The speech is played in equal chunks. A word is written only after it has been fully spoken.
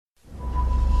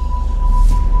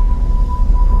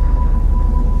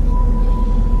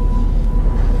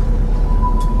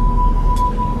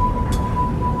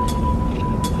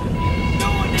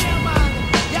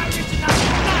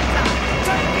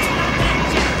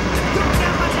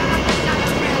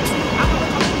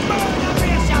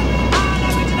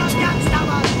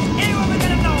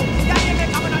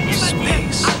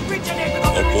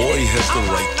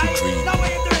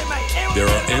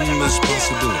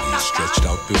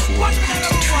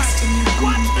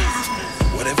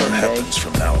Whatever happens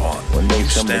from now on, One day you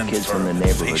some of the stand kids firm from the in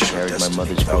neighborhood face your carried my destiny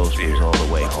mother's without groceries fear, all the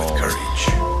way but with home. courage.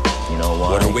 You know why?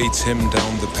 What awaits him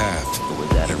down the path, It was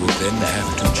that he will then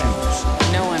have to choose.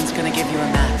 No one's gonna give you a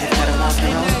map. You've gotta walk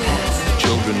your own path.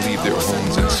 Children leave their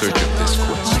homes in search of this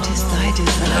quest. What is thy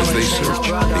desire? As they search,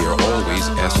 they are always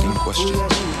asking questions.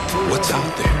 What's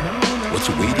out there? What's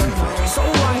waiting for me?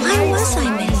 Why was I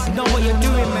made?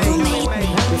 Who made me?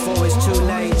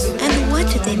 And what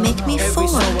did they make me for? You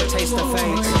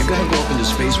gonna go up into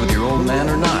space with your old man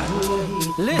or not?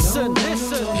 Listen.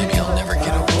 Maybe I'll never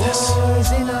get over this.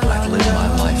 I've lived my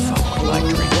life following my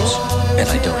dreams, and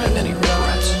I don't have any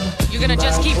regrets. You're gonna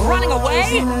just keep running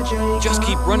away? Just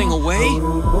keep running away?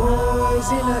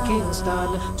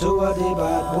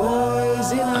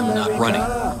 I'm not running.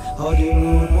 8,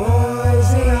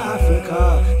 7, 6,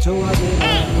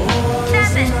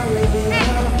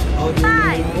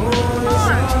 5, 4,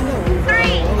 3,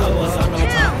 2,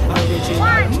 1,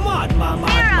 0.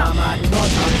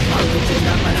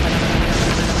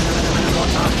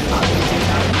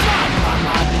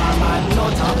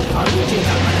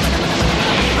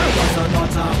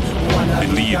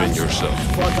 Believe in yourself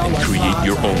and create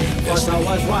your own destiny.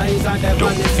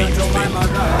 Don't fear failure.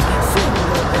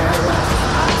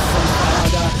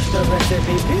 The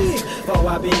recipe big for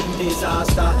a big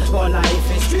disaster, but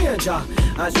life is stranger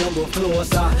as you move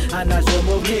closer, and as you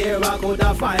move nearer, could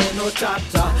I find no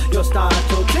chapter? You start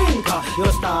to think,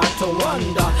 you start to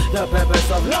wonder, the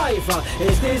purpose of life,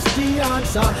 is this the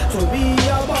answer? To be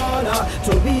a baller,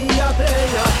 to be a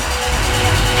player.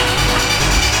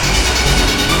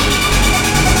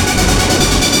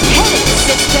 Hey,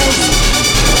 sisters!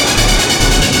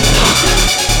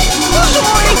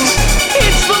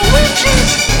 It's the witches!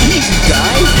 Easy,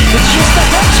 guys. It's just a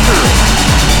hex screw.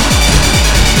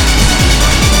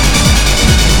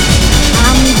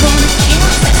 I'm gonna kill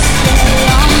this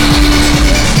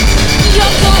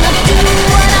You're gonna do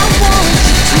what I want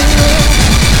you to.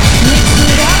 Mix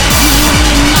it up,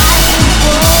 you my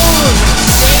bowl.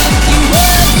 Say a few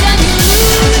words and you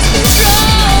lose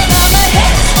control of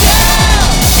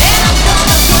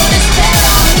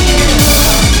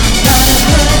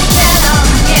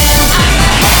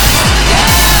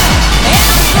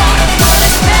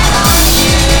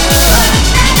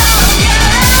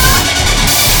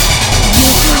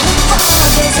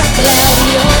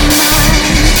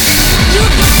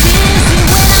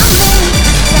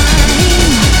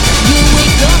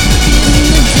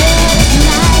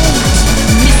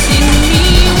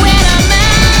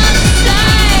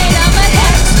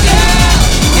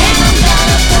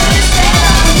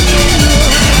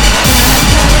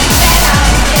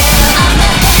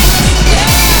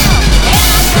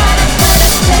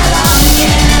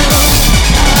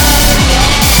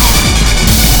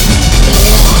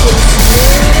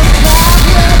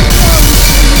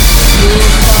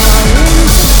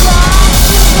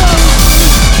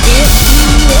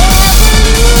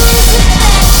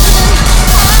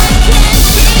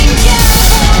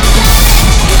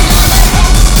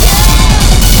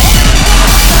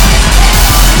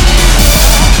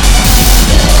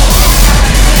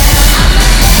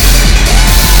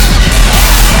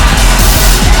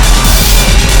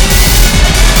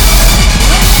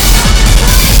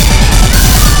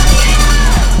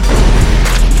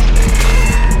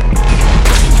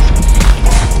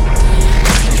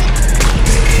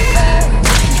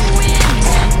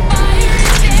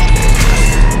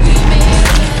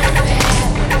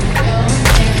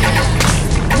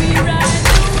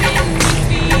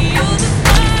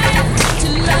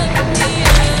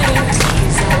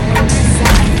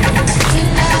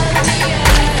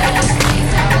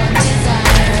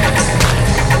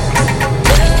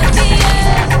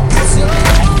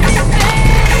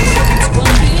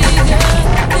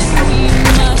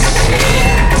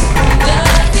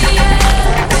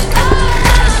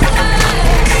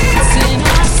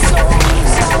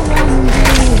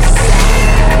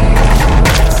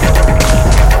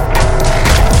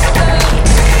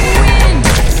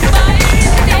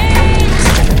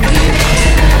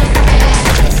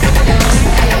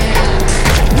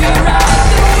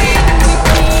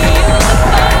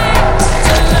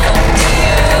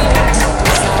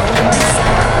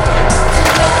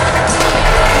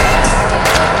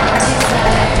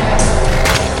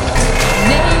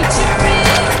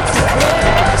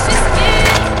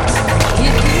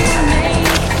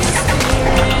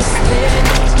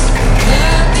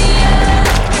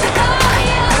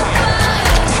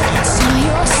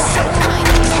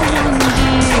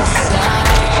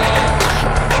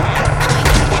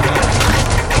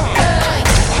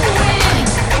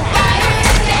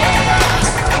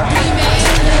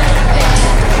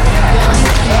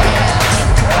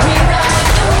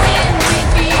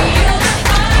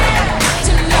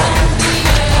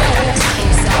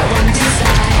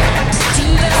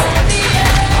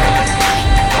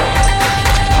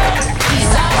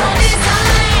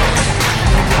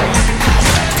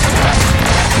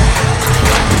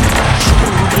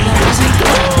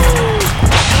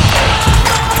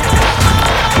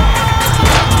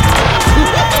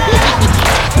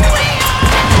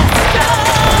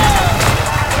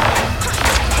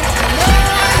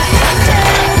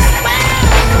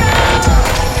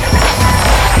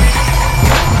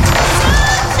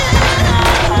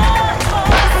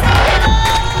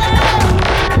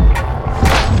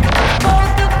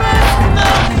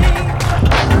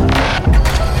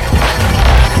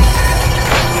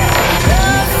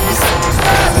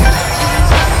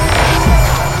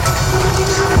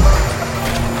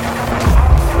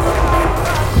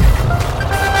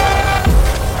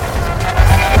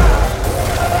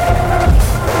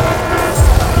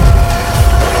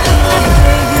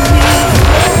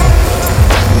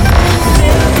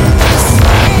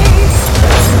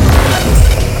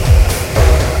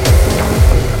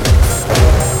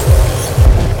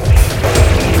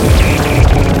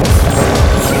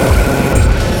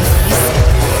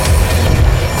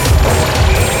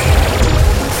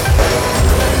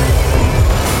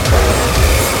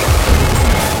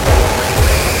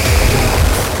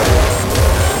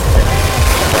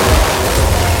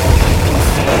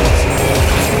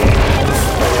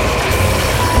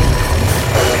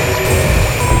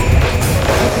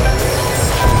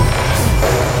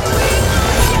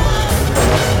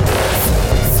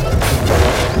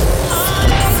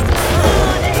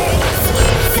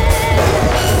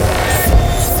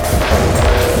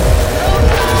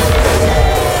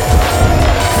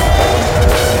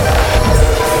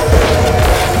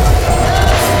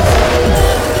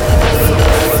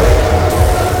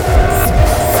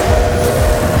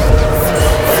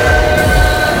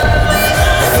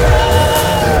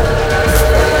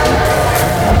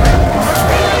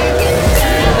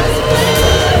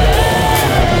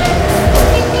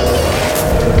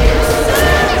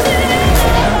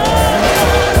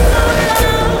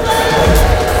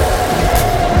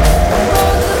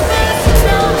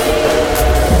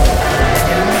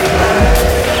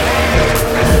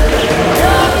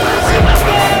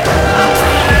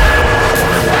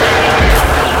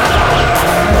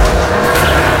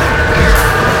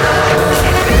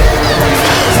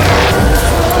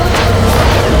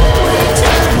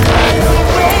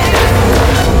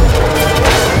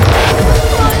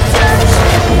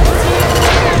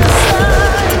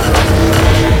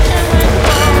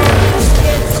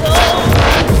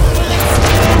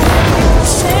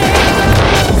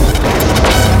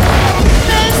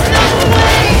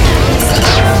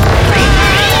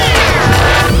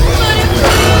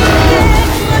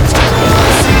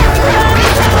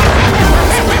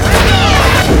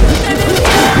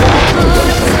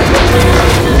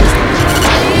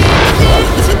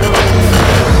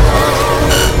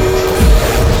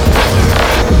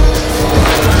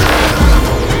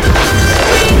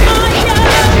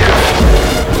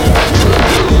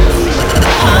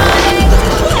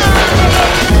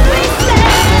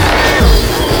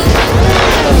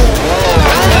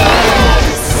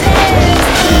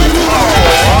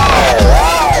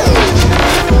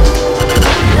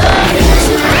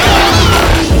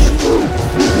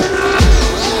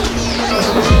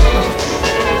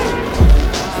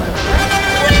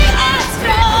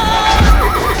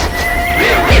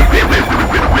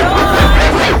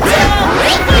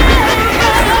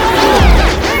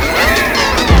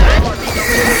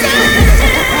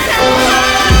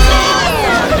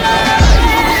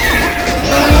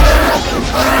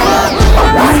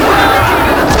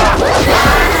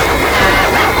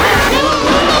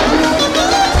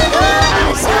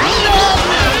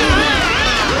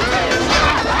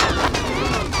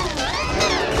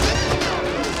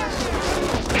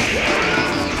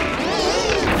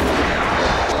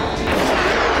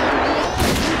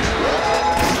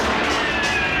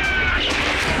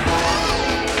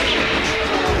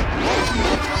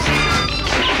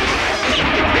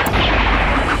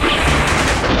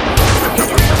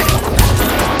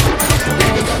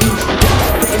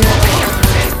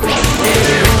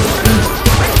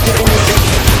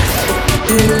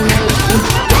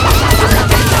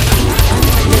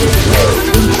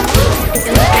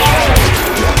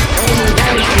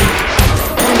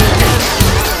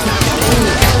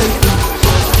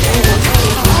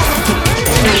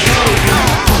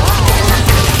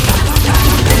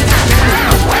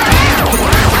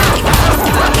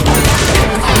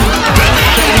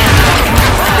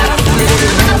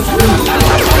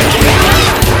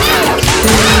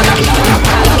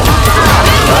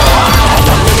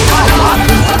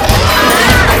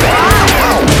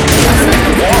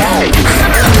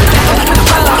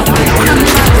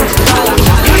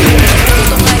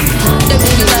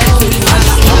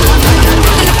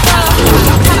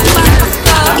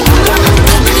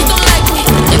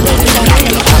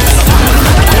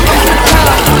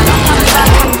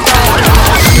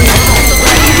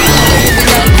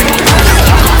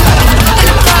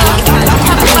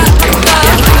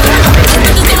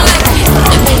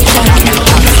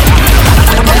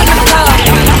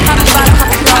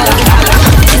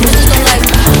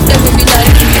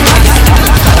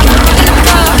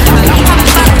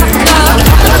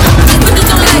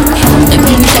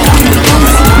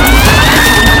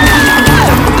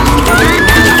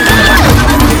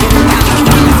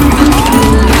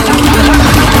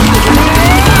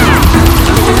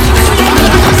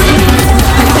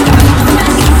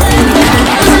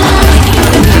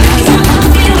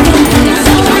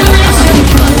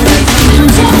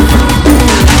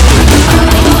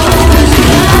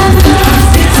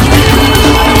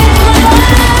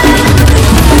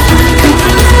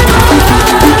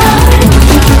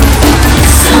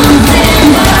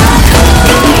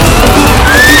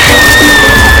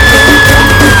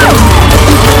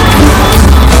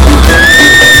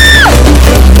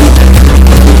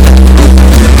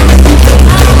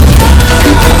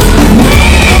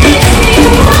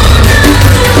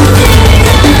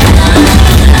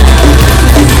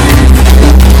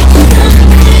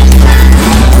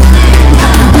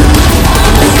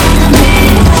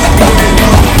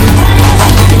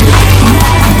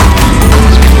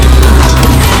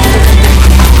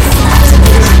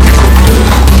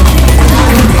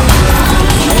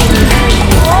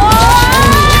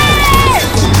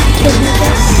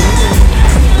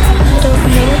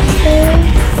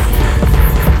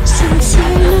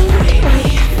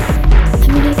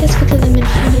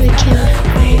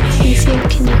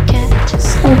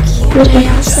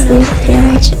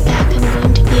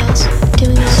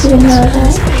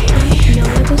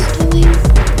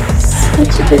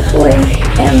stupid boy,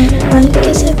 and one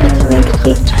day I make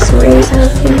big great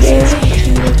husband there.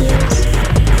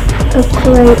 A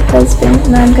great husband,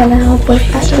 and I'm gonna help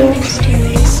with that here.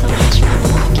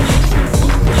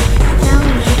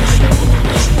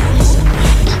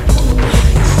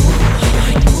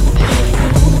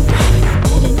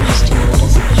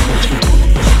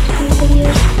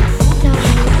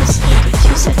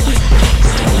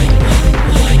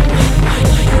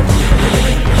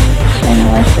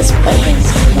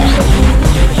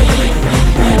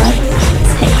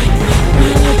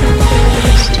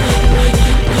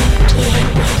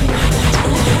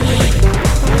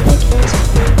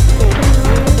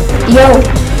 Yo,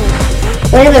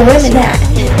 where are the women at?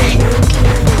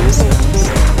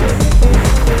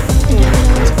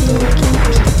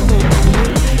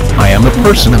 I am a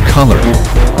person of color.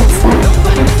 What's that?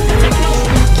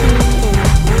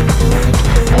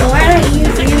 Why don't you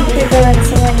pick on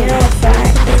someone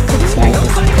outside?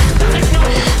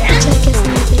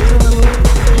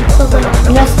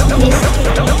 You must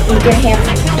leave your hair.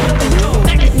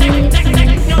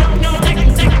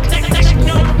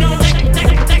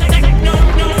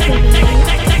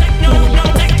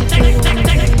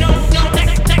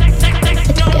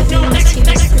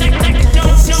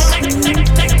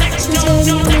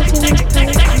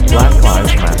 Black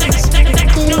Lives Matter.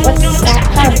 What's that?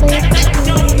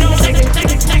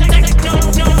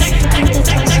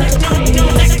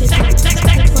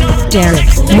 Derek,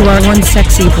 you are one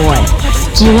sexy boy.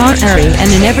 You are airy and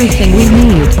in everything we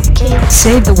need.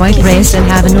 Save the white race and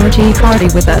have an orgy party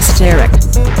with us, Derek.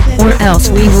 Or else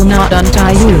we will not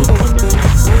untie you.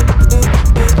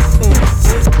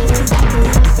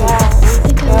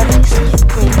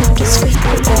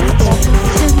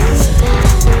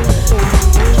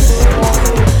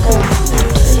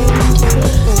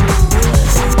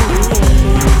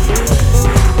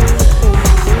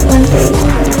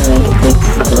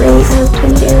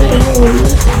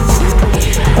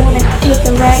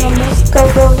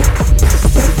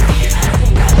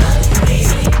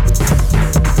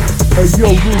 Hey yo,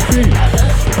 Ruby!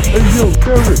 Hey yo,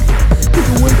 Derek!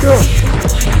 Wake up!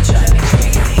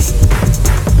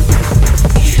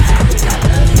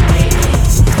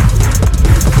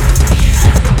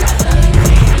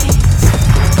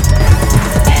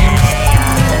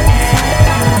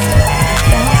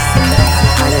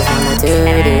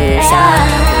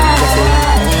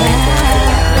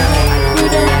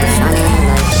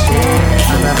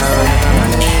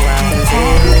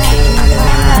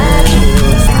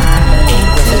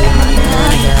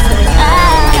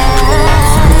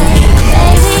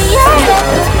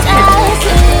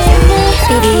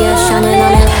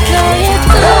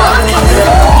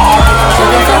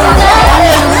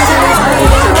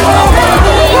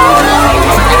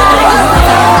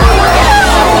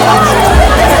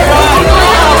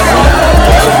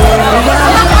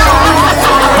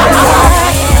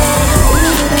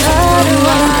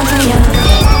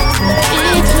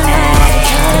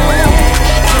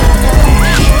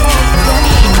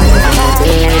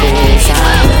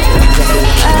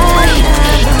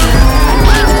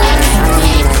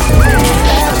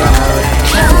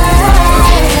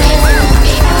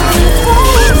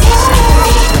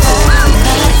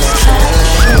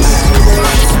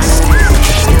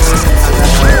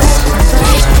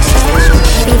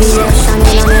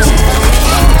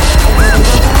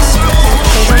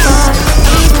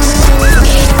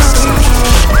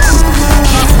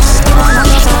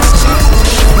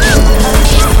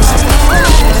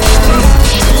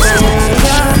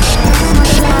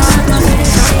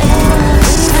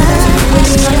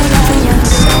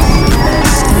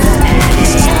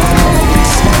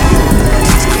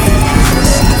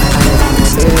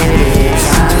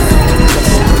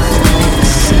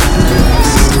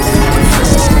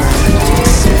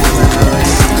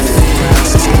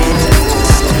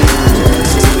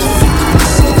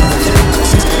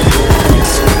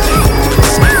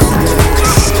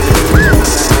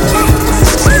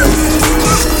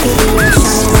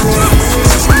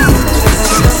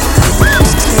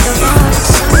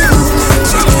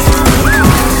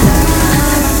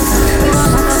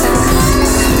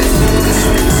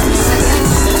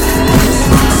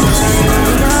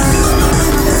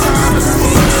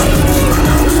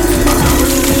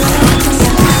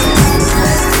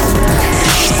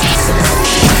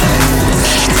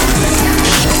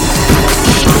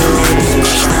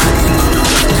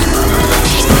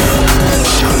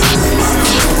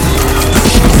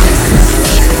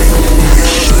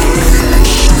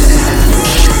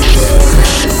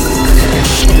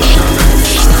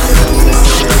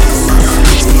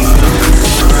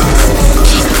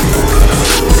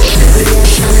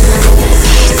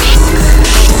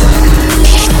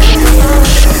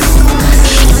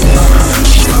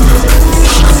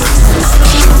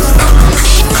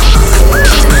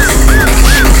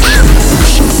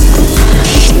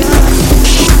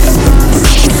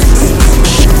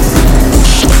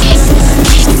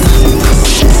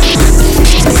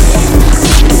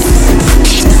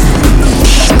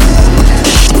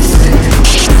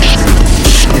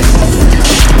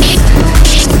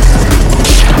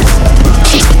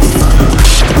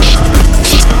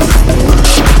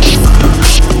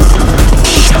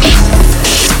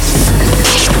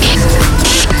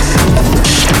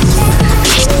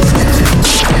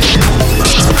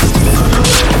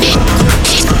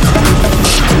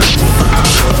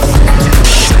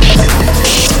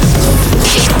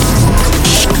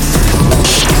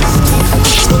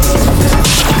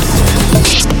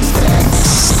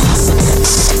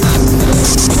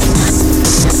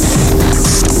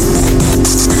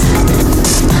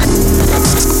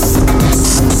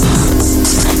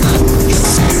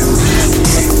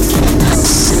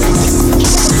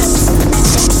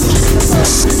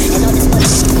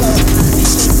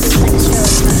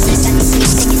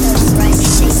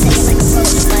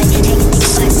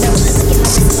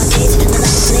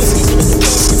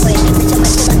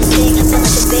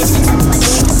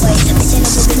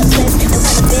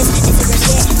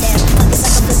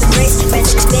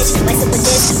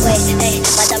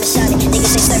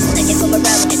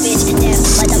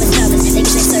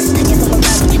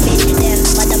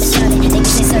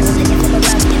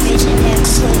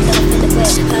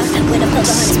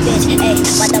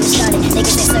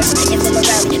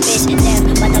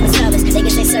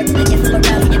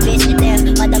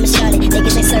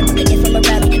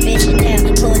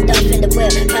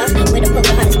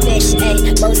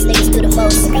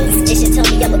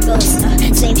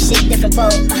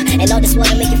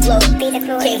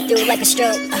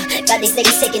 Got these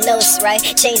niggas taking notes, right?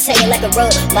 Chains hanging like a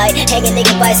rope, might hang a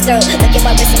nigga by his throat. Look at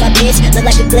my wrist and my bitch, look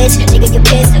like a glitch. Nigga, you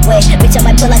pissed, wait. Bitch, I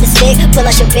might pull out the stick, pull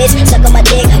out your bitch, suck on my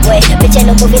dick, wait. Bitch, ain't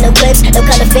no movie, no clips, no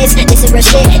counterfeits. This is real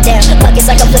shit, damn. Pockets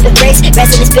like I'm flipping bricks,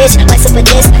 rest in this bitch, might sip a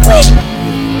disc, wait.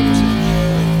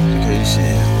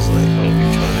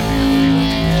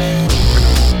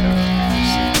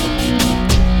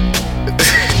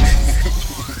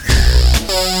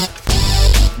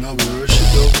 No, but real shit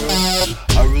though, bro.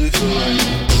 I really feel like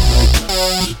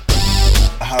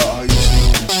how you sing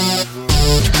on the songs, bro.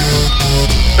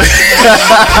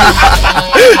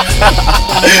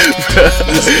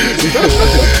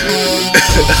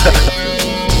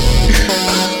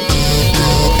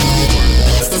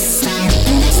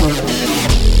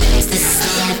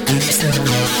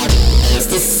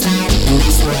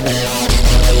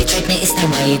 It's the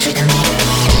way you trick me.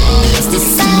 It's the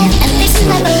sound and there's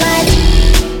another light.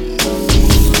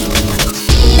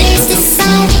 There's the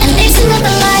sound and there's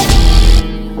another light.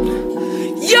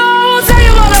 Yo, I'll tell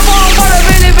you what I want, what I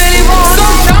really, really want. So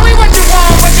tell me what you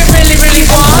want, what you really, really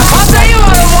want. I'll tell you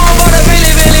what I want, what I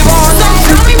really, really want. So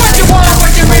tell me what you want,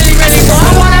 what you really, really want.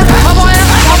 I wanna, I wanna,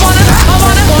 I wanna, I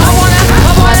wanna, I wanna, I wanna,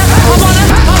 I wanna, I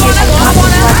wanna, I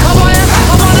wanna, I wanna, I wanna,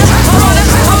 I wanna,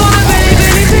 I wanna, really,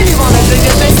 really, really wanna do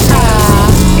your thing.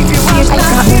 If you want to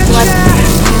have your chance,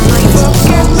 we'll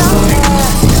get nothing.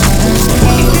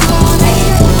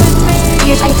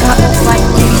 Yes, I got it like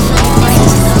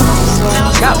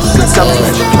Cat, good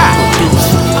subject. Cat.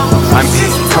 I'm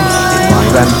comforted by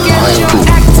vampire cool.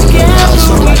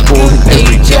 So like falling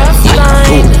every day.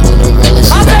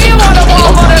 I'll tell you what I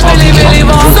want, what I really, really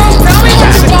want. So tell me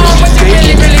what you want, what you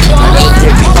really, really want.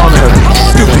 Get the honor.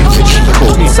 Stupid bitch.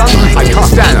 Call me son. I can't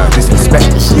stand her disrespect.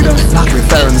 You don't fuck with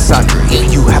fair and sundry.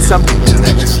 You have some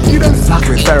intellect. You don't fuck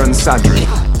with fair and sundry.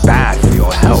 Bad for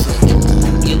your health.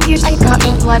 Yes, I got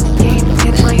a blood game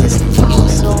and mine is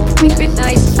fossil. We've been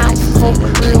nice out cold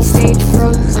real stage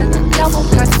frozen. Double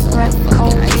cut breath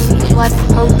cold blood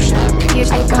potion.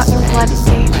 Yes, I got a blood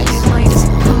game and mine is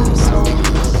fossil.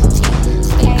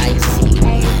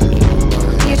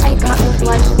 Yes, I got a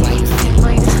blood game and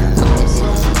mine is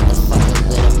fossil.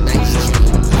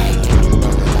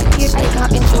 Yes, I got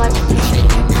a blood game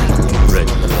and mine is fossil. Red,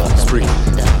 spring,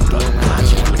 blood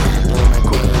magic.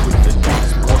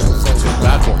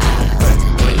 Bad one.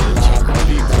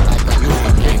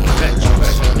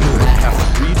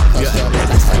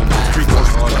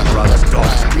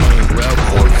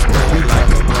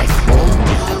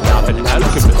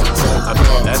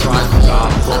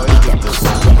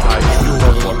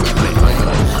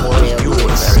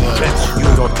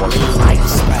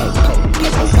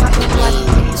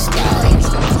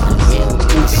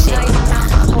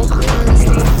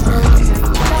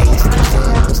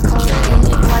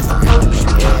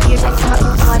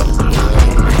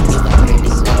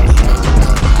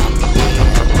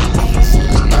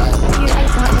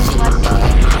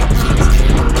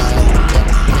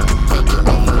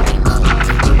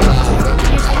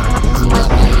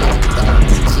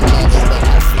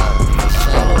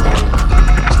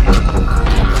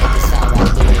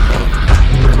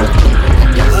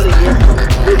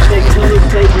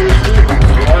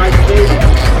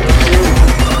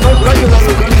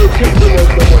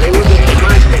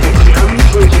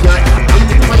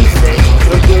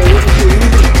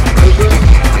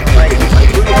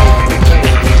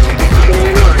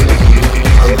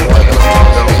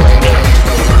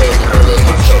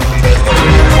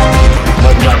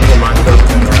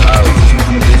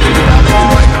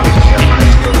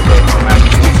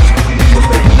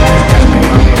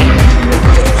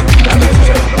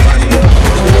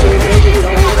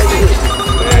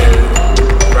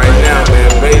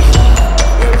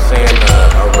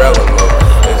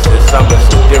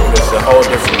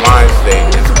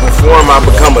 I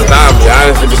become a zombie. I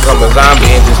honestly become a zombie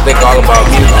and just think all about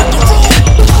music.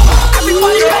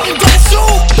 Everybody ready to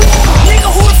shoot.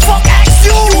 Nigga, who the fuck asked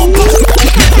you?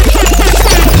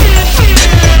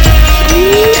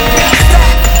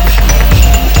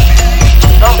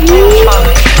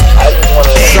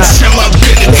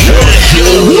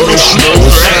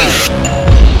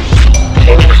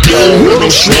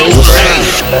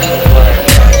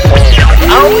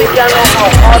 I don't think y'all know how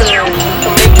hard it is to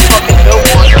make fucking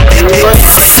billboards.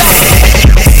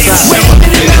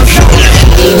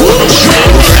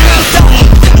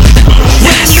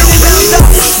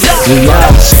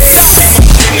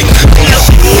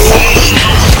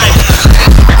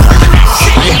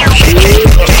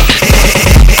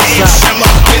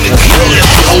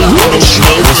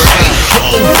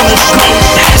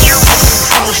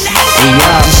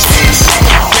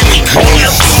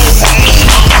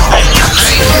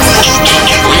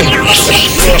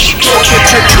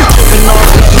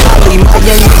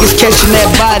 catching that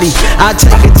body. I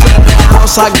take it to the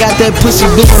house, I got that pussy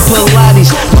doing Pilates.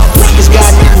 Motherfuckers got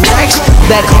racks,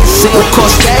 that wholesale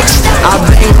cost stacks. I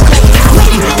bang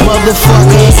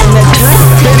motherfucker in the cut.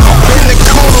 In the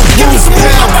corner, roof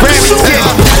down, rabbit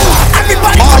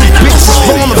dick. All these bitches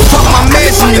wanna fuck my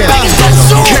mans in them.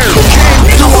 Came through,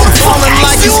 I'm falling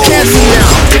like it's cancer now.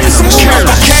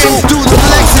 Came through the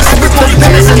Lexus with the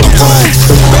bands and the phones.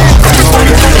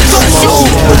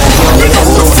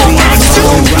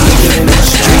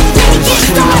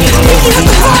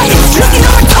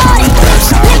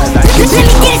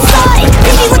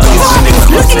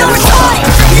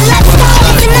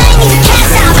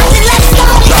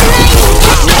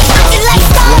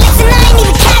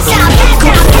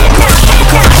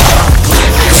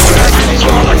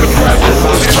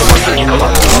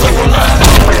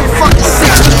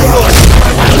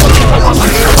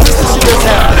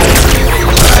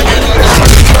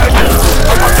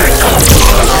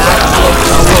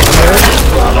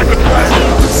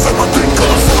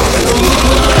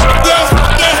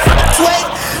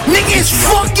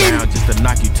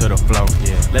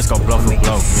 Let's go blow for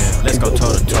blow. Let's go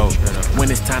toe to toe.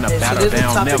 When it's time to battle, they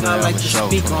don't never ever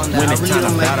show. When it's time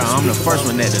to battle, I'm the first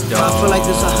one at the door. I feel like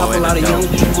this will help a lot of young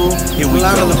people. Here A we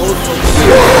lot go. of the old folks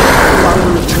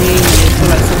following the dream and they feel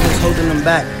like something's holding them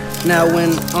back. Now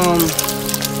when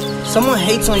someone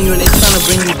hates on you and they're trying to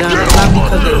bring you down, it's not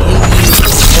because they hate you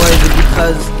or is it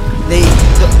because they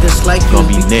dislike you,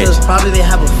 because probably they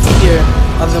have a fear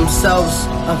of themselves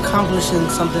accomplishing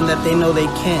something that they know they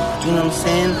can't. You know what I'm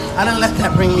saying? I didn't let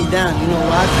that bring me down. You know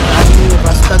why? 'Cause I knew if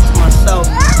I stuck to myself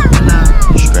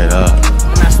and Straight up.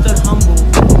 I stood humble,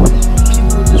 people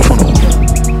would just see that.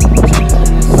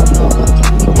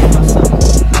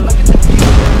 I look at the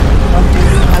people who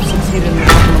have succeeded in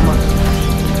knocking them up.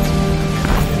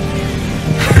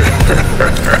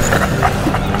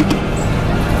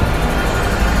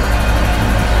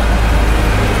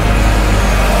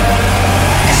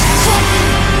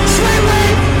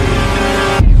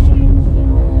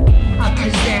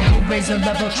 Razor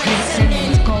level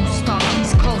transcendence, ghost stalk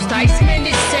East Coast, Iceman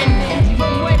descendant.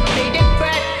 Even when they did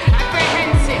breath,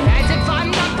 apprehensive, as if I'm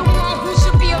not the one who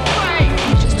should be afraid.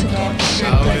 Just to talk shit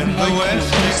Out like in the Michael. West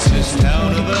Texas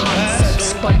town of El Concepts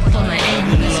spun full of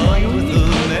aimless. My only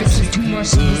purpose is to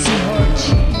merciless and hurt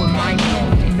you. With my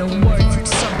own in the words of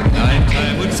Southern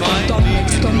Independence. Don't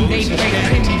next on daybreak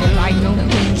criminal. I know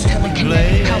things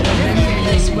telekinetic power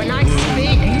limitless. When I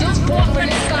speak, just fall from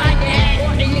the sky.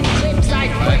 In the clips I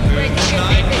break red chip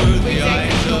and with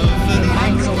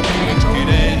minds so bad.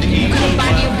 Come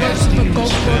by your words with a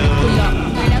ghost vertical up.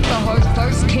 And after her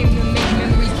first came to make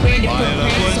memories branded for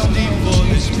ransom.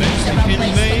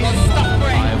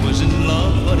 I was in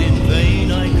love, but in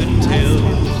vain I could tell.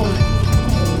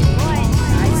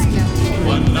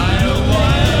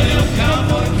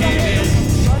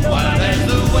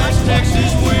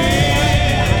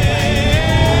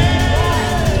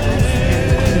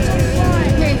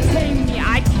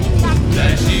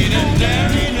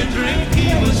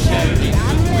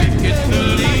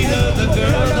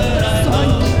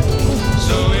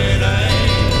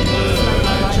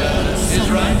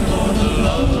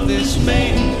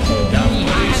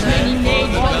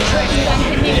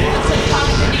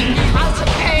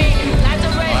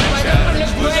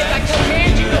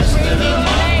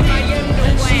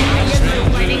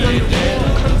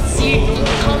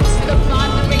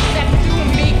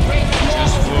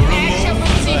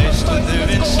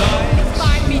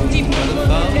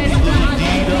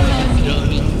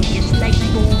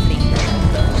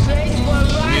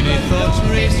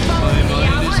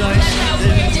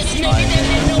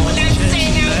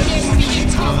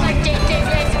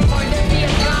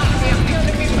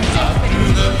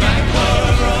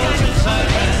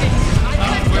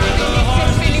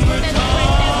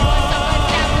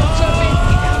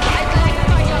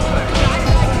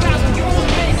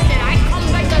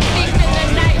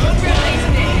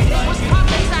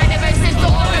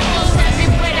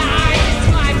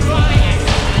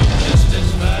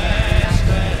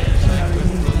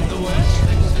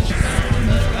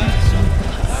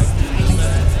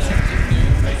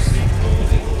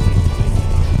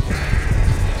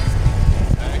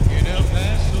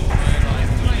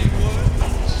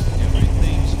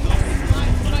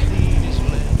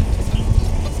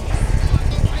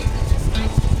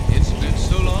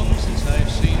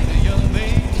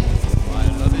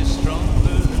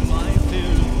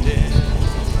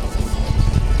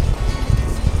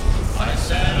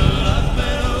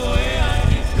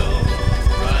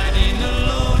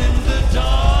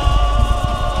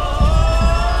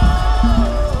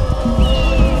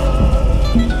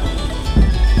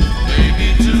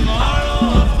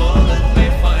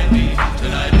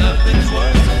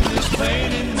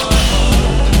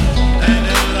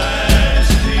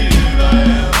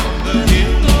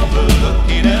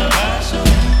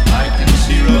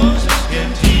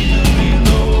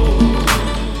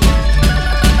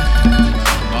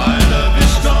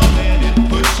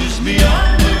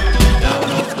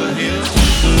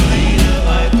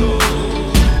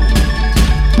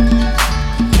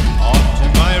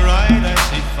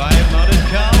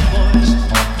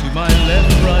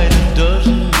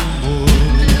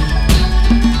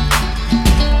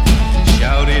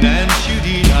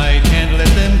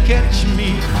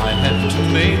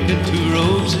 make it to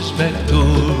Rose's back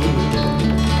door.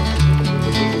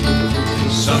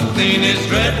 Something is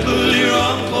dreadfully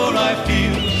wrong, for I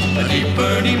feel a deep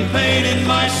burning pain in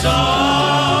my soul.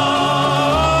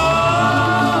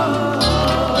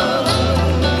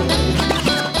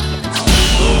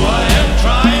 Though I am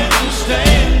trying to stay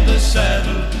in the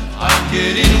saddle, I'm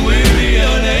getting weary,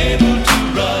 unable to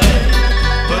ride.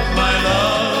 But my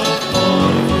love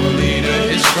for the leader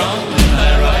is strong, and I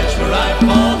rise where I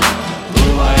fall.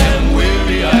 Though I am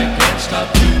weary, I can't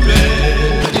stop to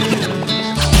bed.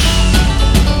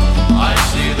 I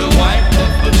see the white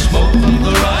puff of smoke from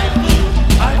the rifle.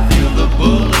 I feel the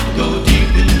bullet go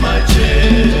deep in my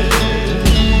chest.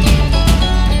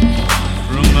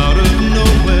 From out of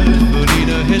nowhere,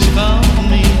 Felina has found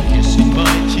me, kissing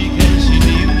my cheek as she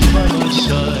kneels by my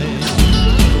side.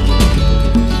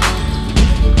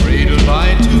 Cradled by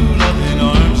two loving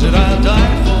arms that I'll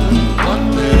die for. One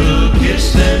little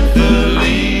kiss and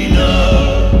Felina,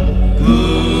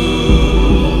 goodbye.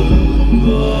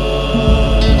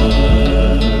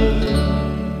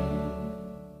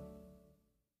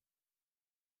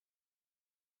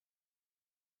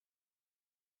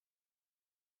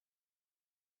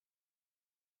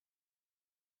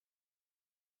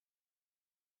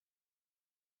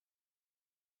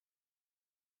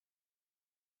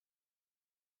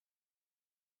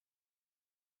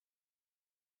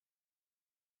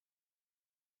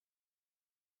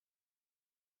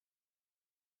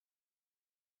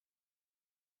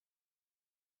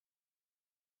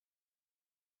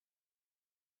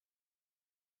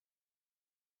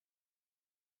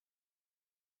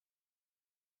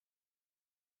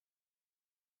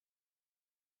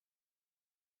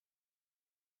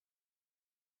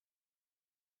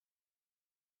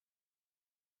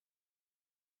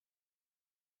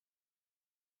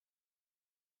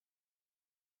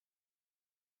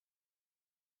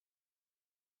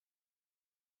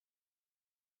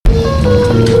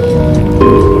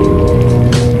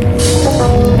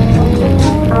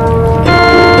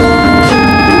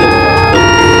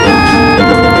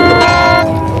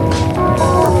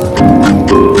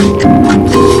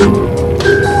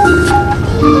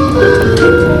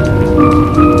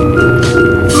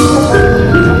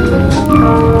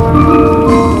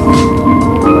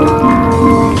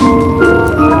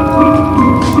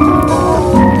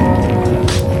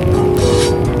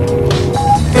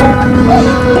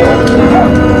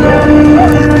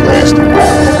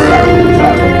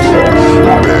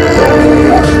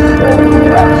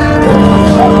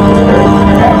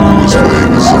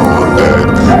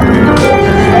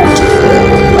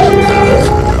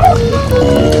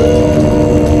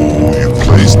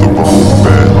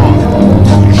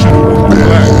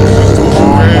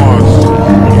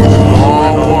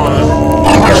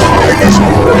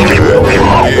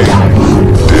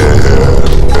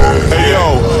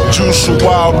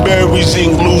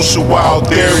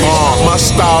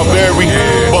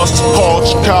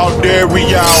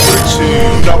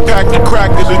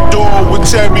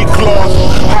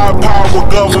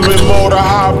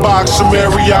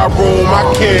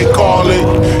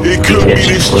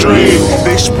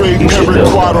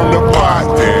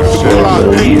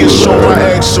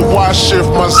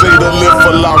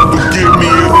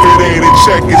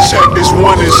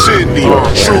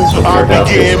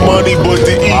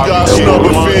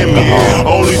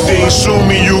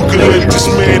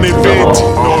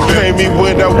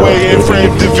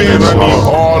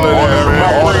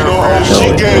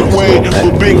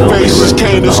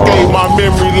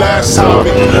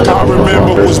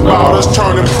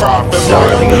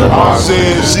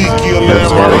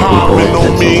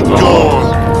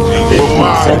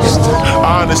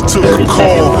 Took a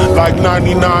call, like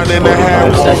 99 and a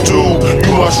half won't do.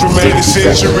 You must remain a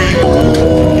century. You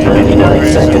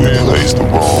placed the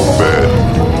wrong bet.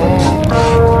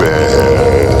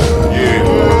 Bad.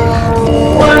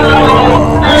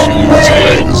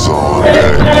 Haters on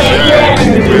that.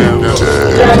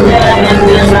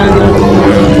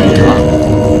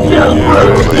 You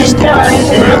placed the wrong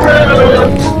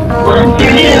bet.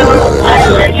 I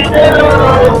let you go.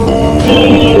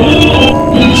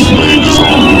 Haters on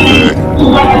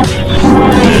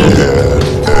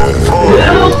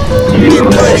the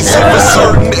blaze of a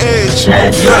certain edge.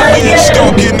 Nothing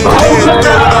stuck in the dead.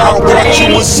 Third out what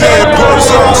you was said.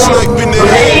 Birds all sniping the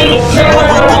head. No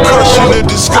repercussion and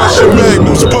discussion.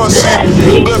 Magnums busted.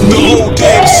 Left the whole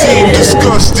damn scene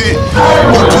disgusted.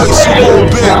 We place a roll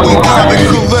back. We gotta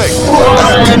collect.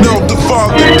 Acting out the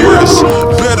fogging press.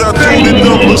 Bet I do the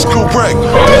numbers correct.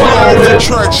 The law of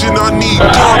attraction. I need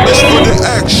diamonds for the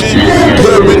action.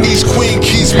 Lebanese queen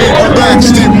keeps me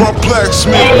relaxed in my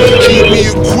blacksmith. Keep me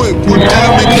equipped with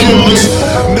demon killers.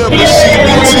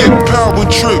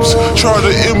 try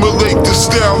to emulate the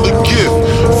style of gift.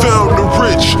 Found the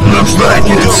rich, leveled up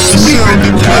the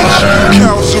sounding pitch.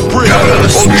 Cows are brick,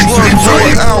 on drug for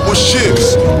hour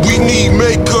shifts. We need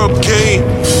makeup game.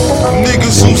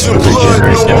 Niggas losing blood,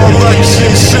 no my life's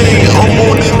insane. I'm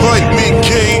on enlightenment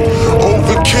game,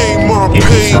 overcame my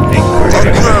pain. I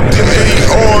grabbed the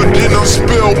AR, then I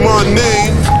spelled my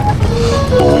name.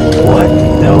 What?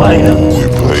 No item. We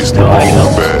placed the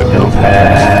wrong bet. No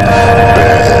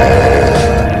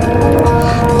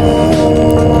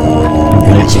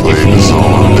Flavors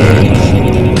on deck.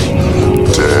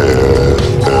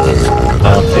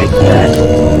 I'll take that.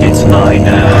 It's mine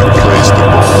now. Place the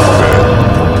wrong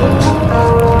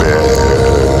bet.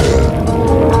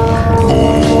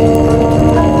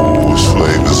 Booze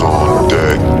flavors on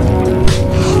deck.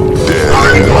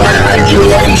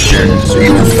 Congratulations,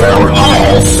 you found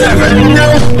all 7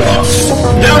 notebooks.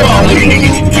 Now all you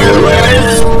need to do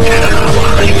is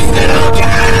analyze them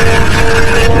again.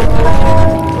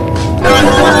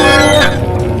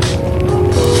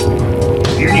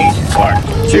 You need to collect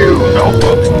 2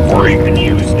 notebooks before you can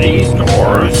use these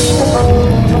doors.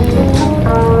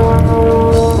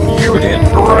 You did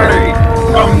great.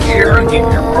 Come here and get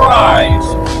your prize.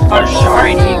 A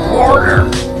shiny quarter.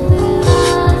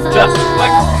 Just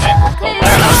click on it.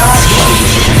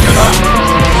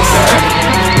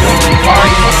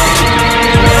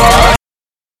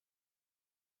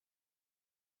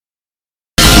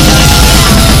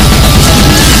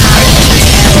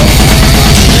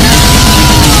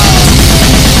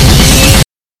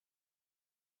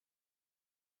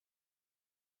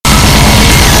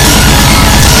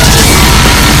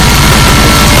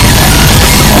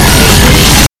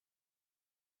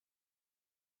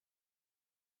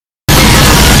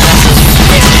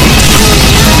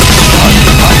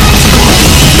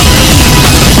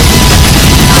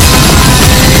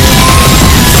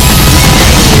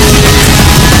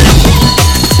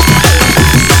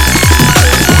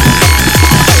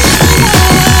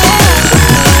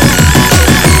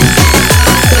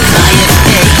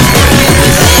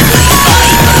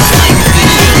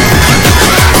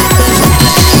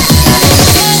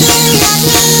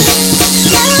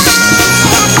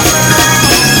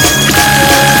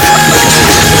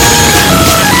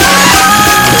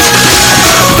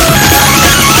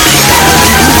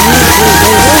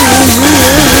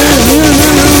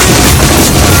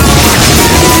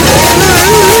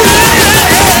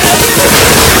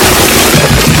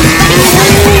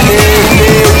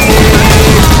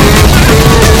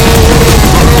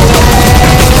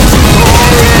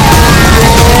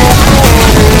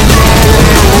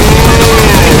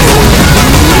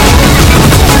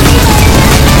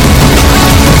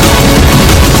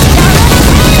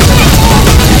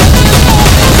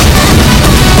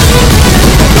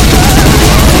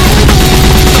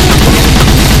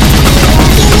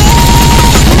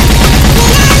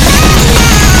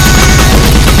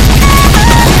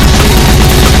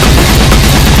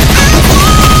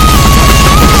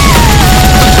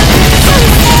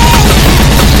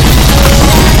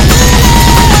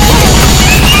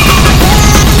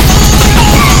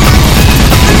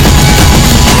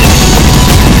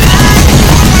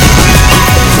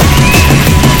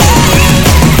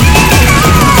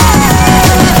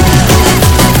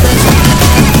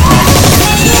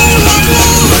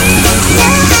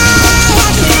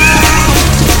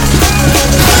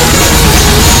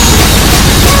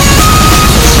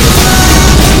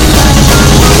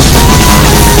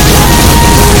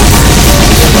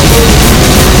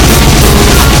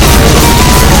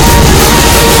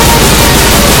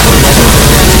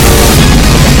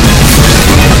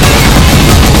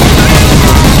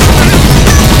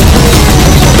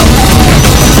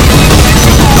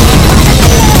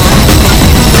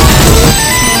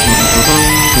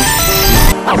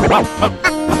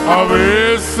 A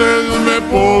veces me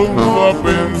pongo a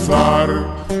pensar,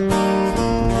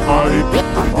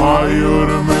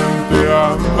 mayormente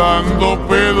andando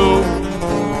pedo,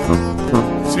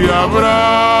 si habrá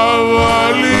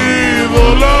valido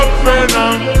la pena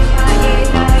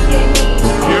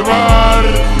llevar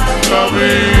la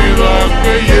vida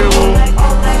que llevo,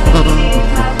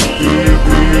 y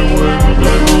vivo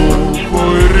entre lujo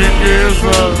y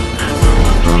riqueza,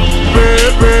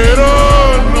 pero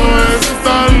no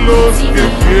están los que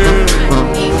quieren.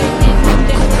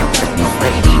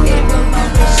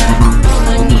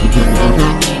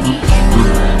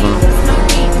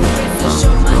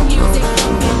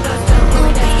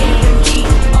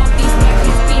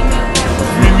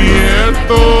 Mi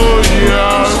nieto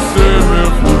ya se me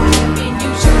fue,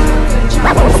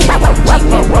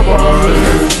 padre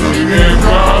sigue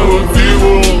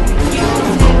cautivo,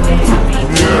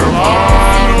 mi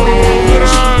hermano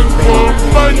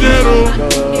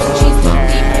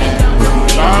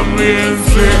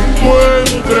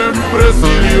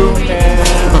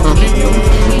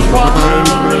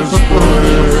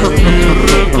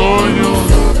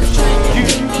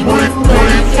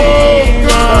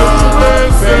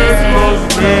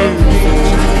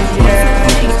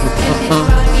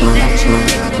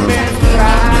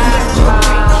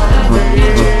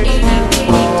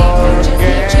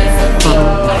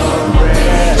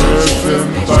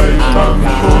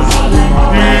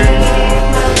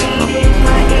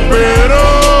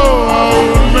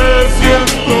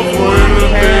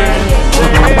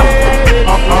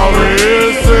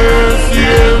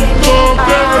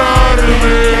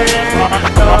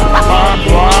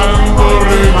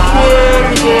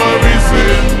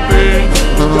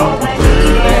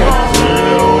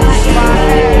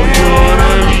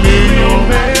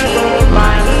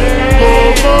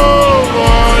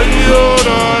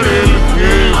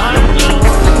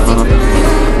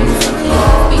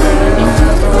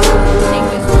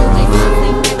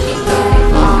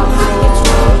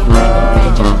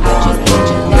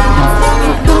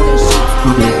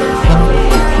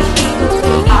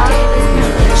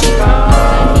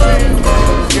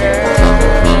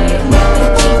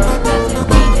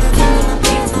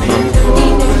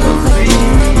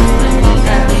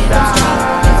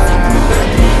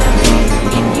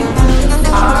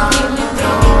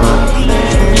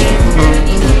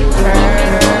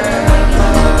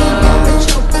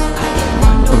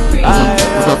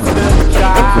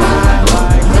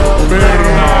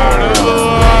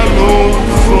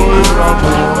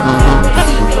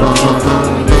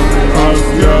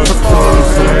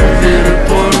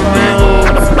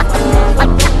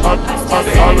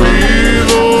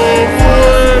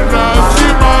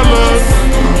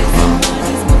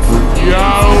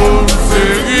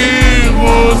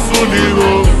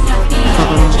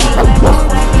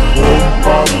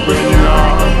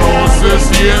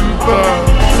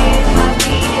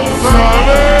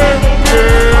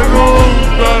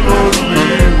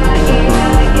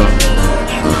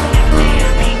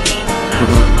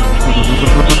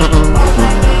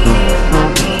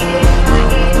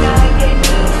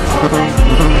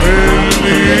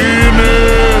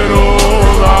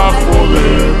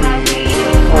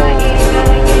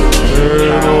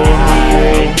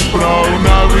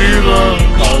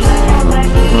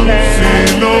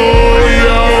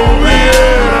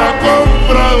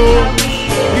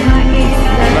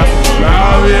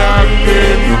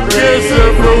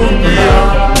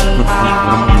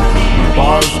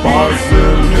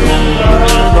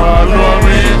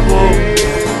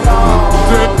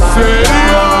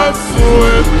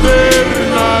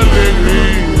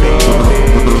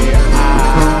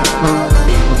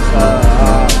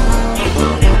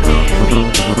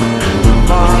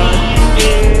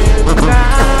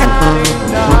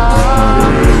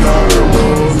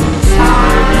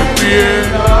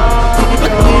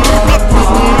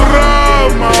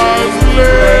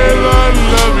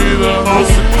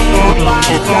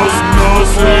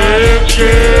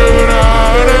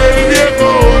quebrar el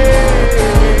viejo.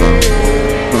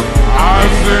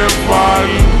 Hace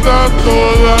falta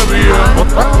todavía.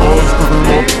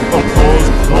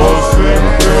 No se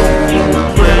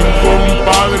preocupen,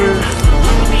 compadre.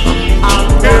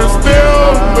 Este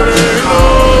hombre no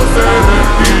se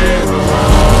retira.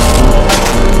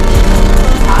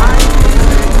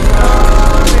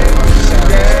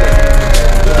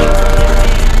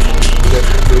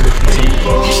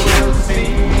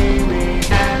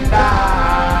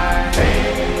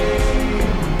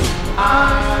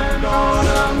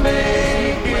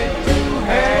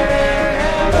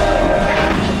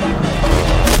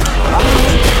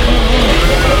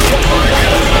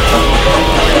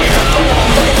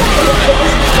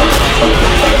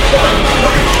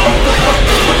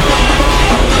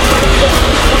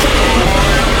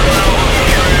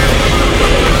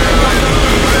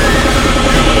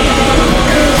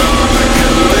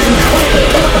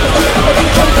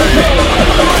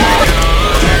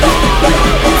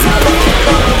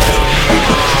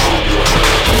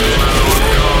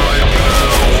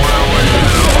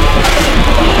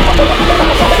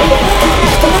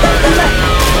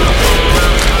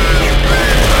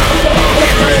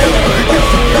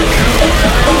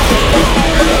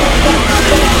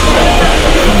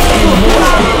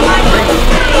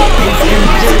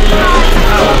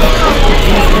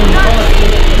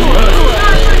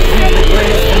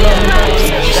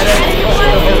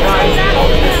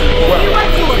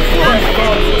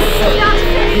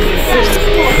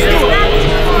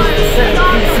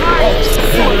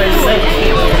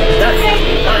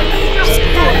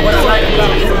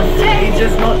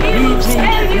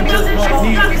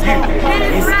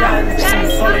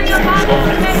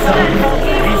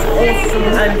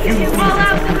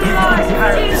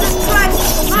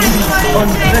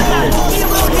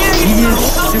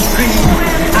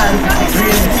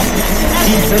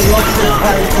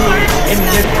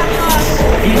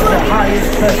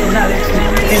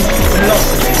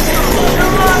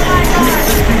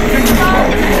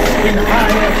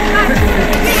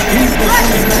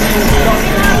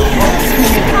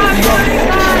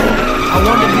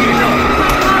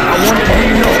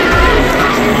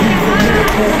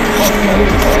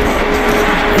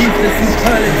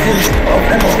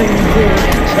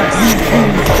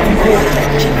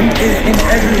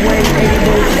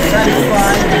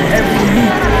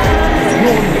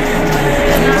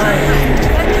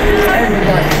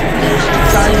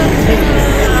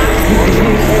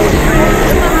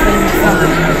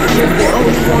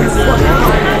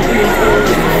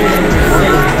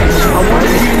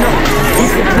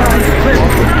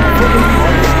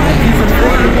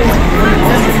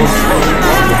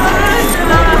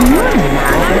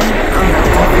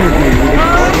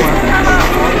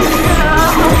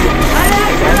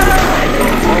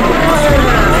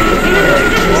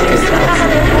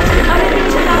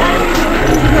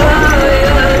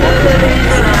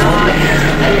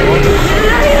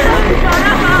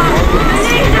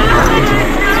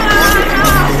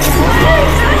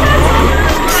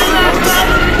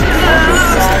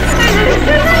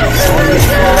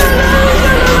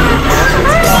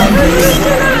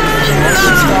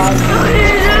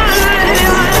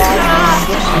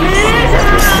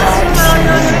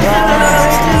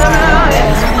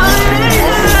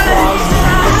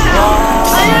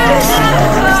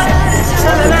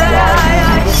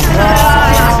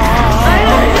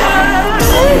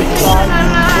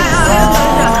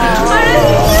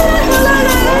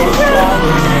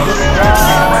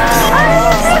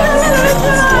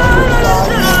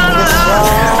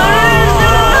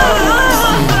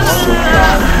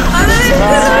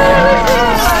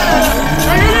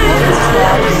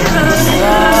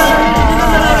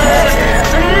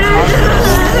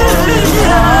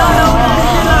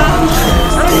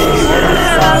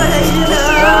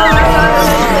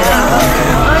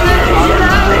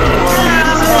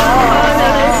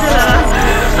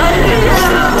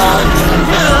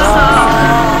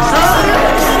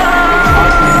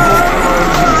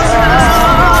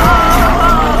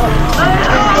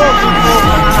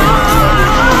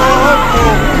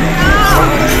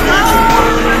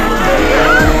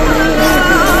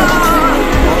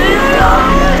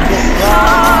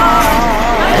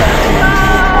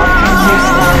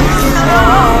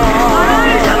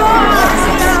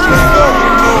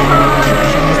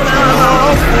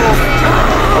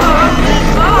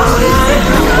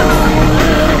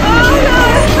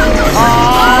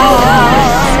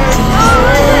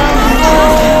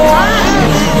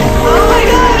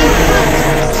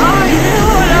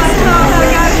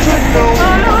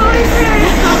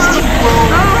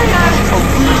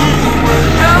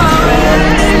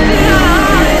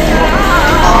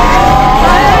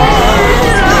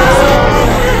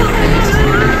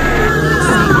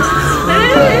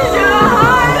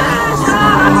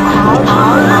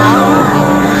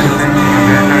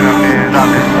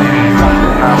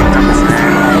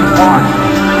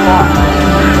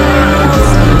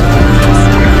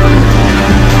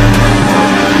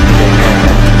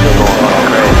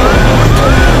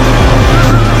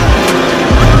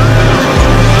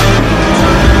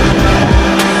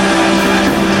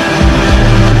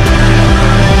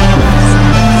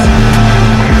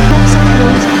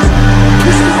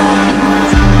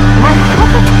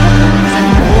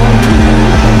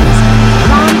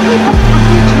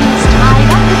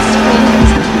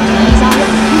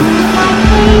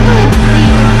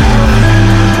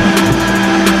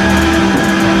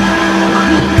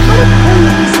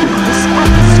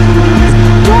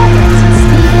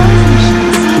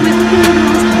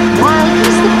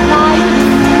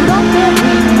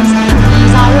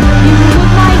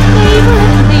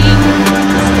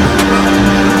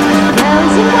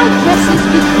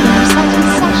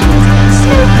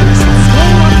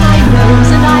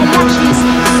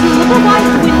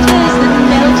 skies that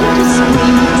melt into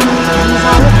springs. These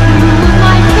are a few of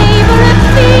my favorite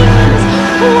things.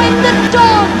 When the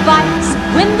dog bites,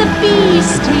 when the bee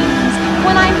stings,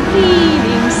 when I'm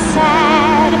feeling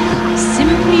sad, I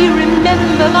simply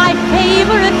remember my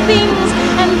favorite things,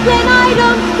 and then I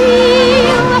don't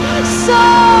feel so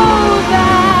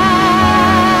bad.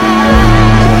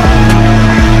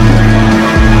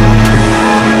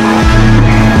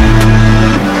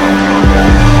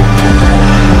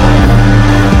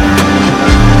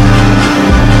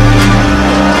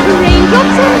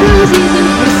 Raindrops and roses and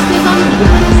whiskers on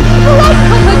kittens, white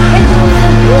copper kettles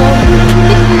and warm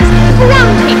mittens,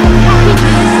 round paper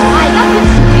packages tied up in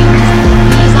strings.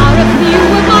 These are a few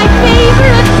of my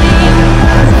favorite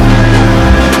things.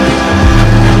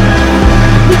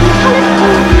 With colored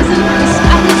ponies and crisp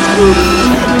apple strudels,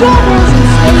 doorbells and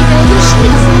sleigh bells and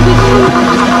schnitzen with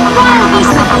noodles, wild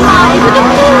geese that fly with the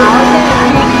moon on their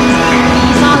wings.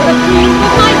 These are a few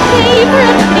of my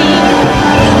favorite things.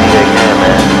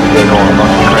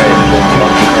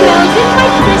 Girls in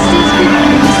white dresses with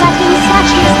blue satin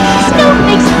sashes,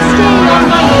 snowflakes that stay on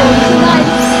my early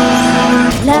lights.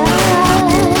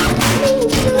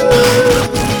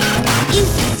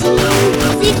 It's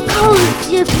cause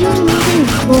you're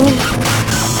beautiful.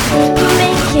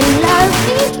 Making love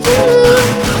me too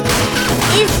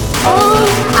is all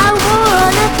I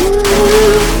wanna do.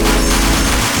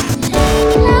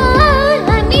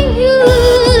 Loving you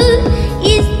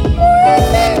is more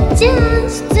than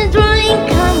just a dream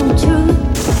come true.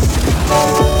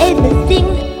 Everything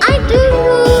I do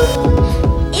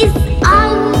is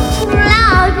out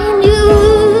loving you.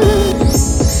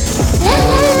 La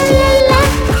la la la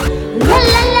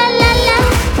la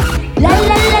la la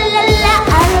la la la la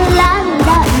la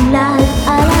la la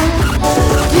la.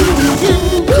 Do do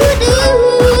do do.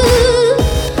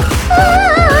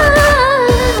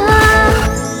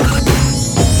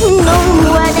 No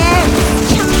one else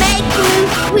can make me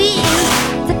feel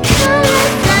the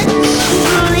colors that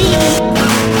you leave.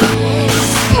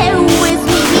 Stay with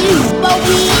me, but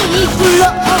we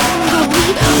grow older.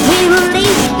 We will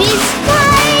live this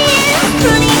time,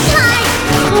 running time.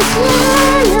 'Cause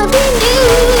loving you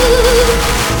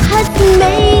has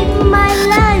made my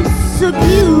life so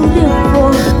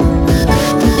beautiful.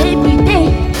 Every day,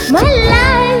 my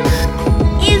life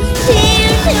is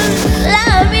filled with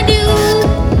loving you.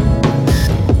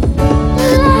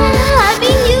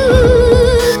 Loving you,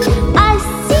 I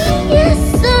see your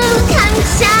soul come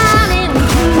shining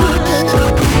through.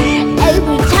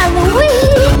 Every time we,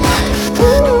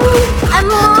 I'm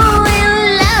more in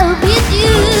love with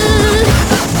you.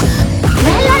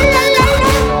 La la la la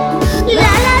la,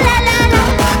 la la la la la,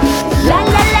 la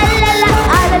la la la la,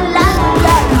 la la la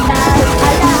la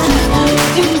la.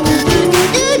 Do do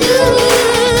do do.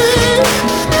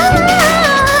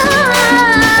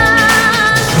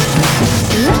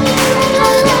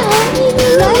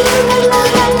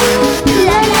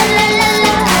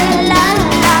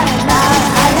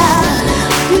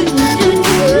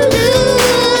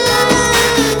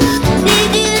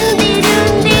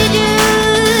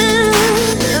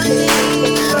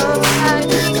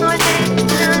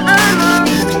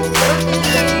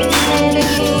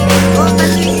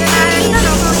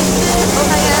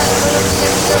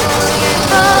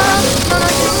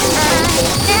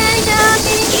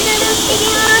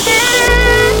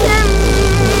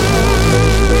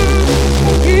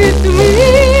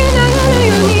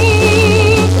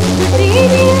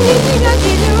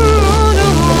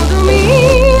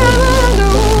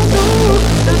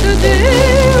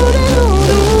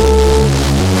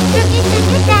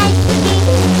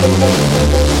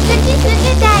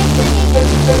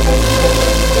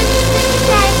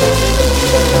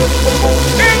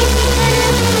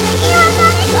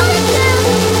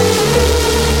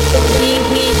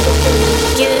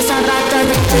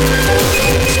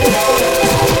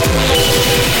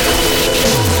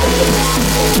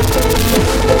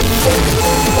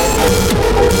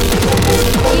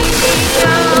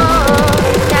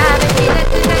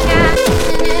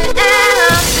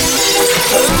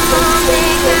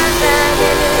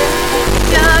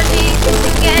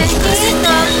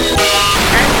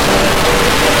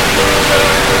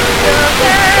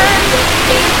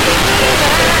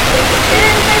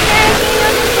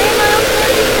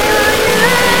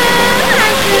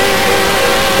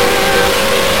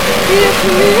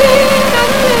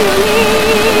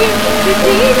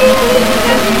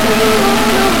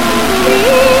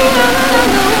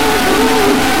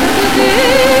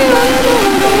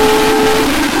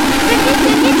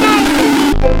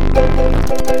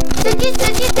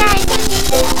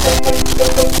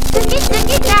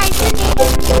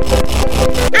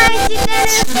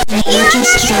 You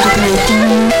just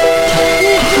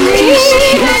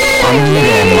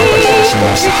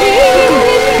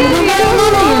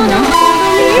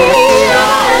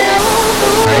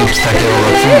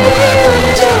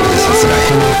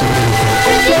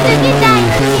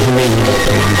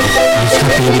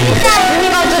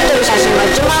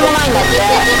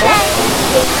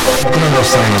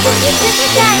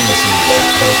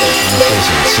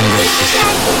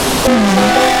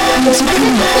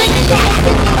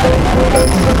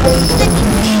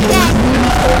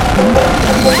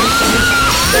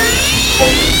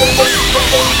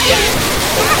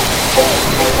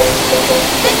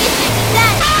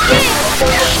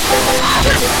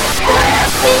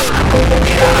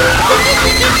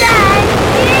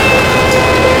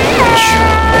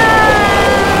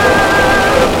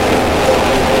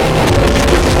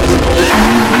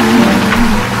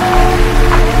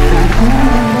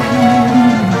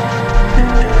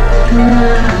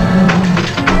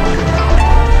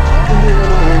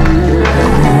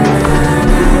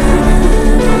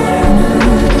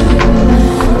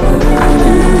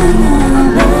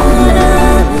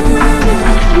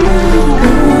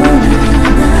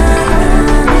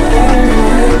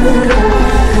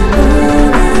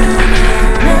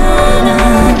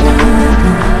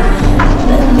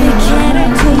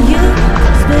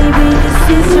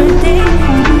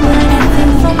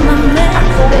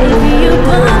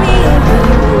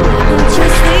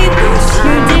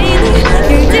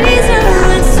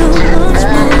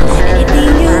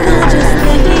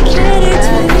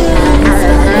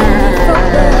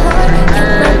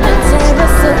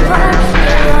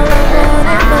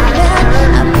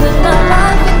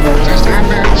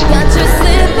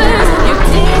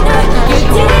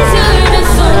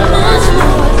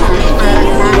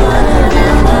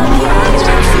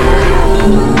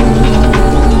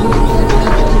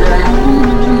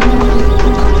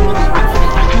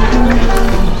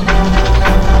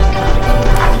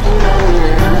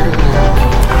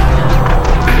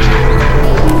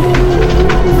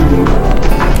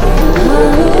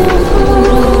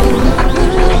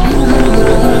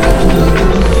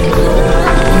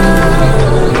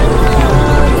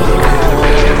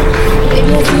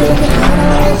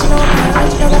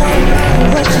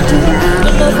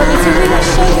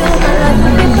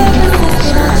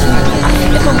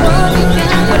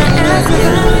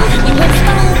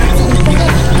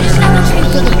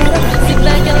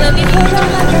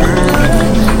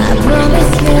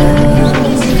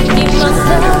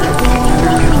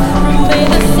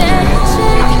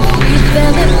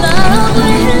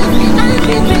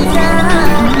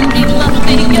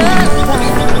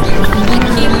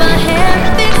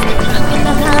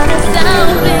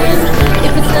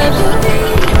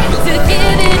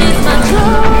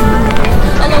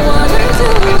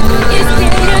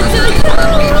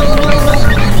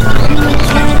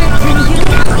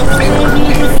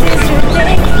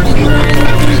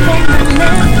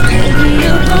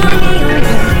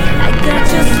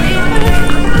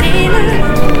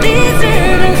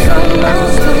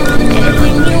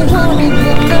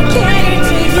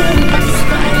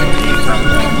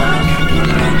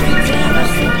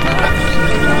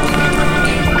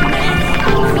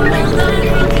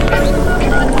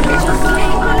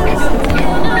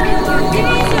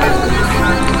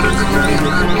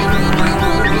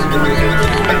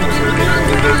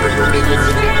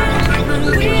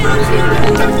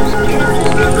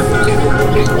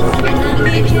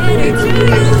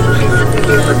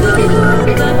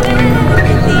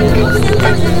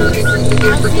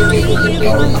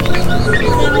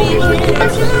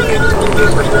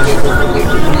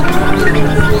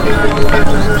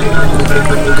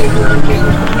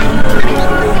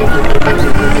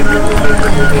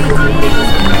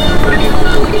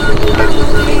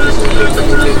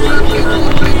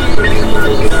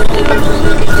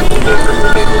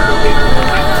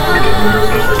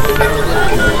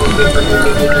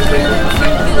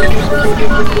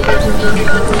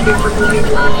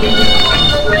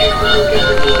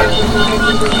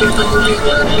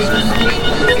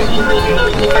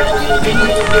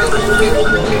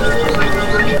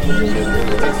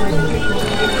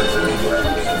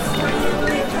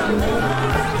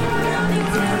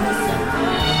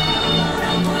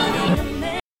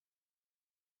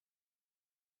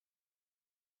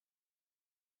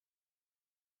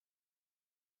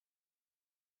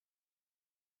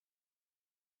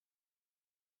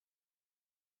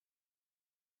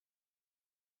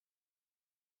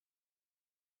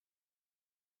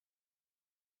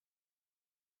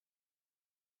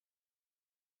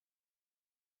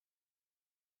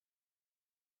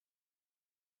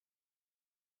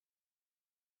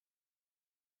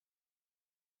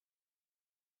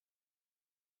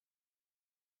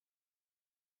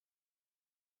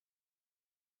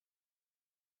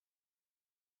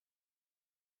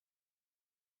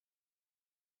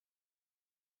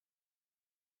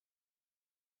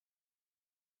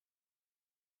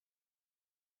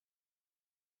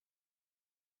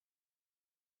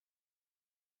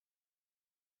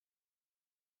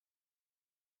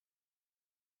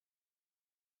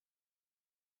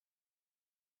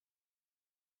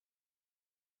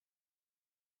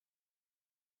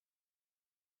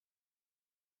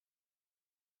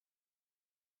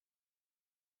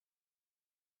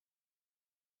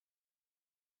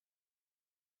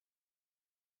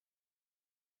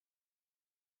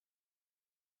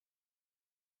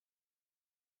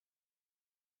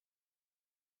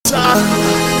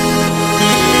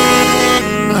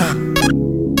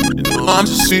I'm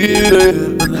just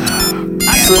feeling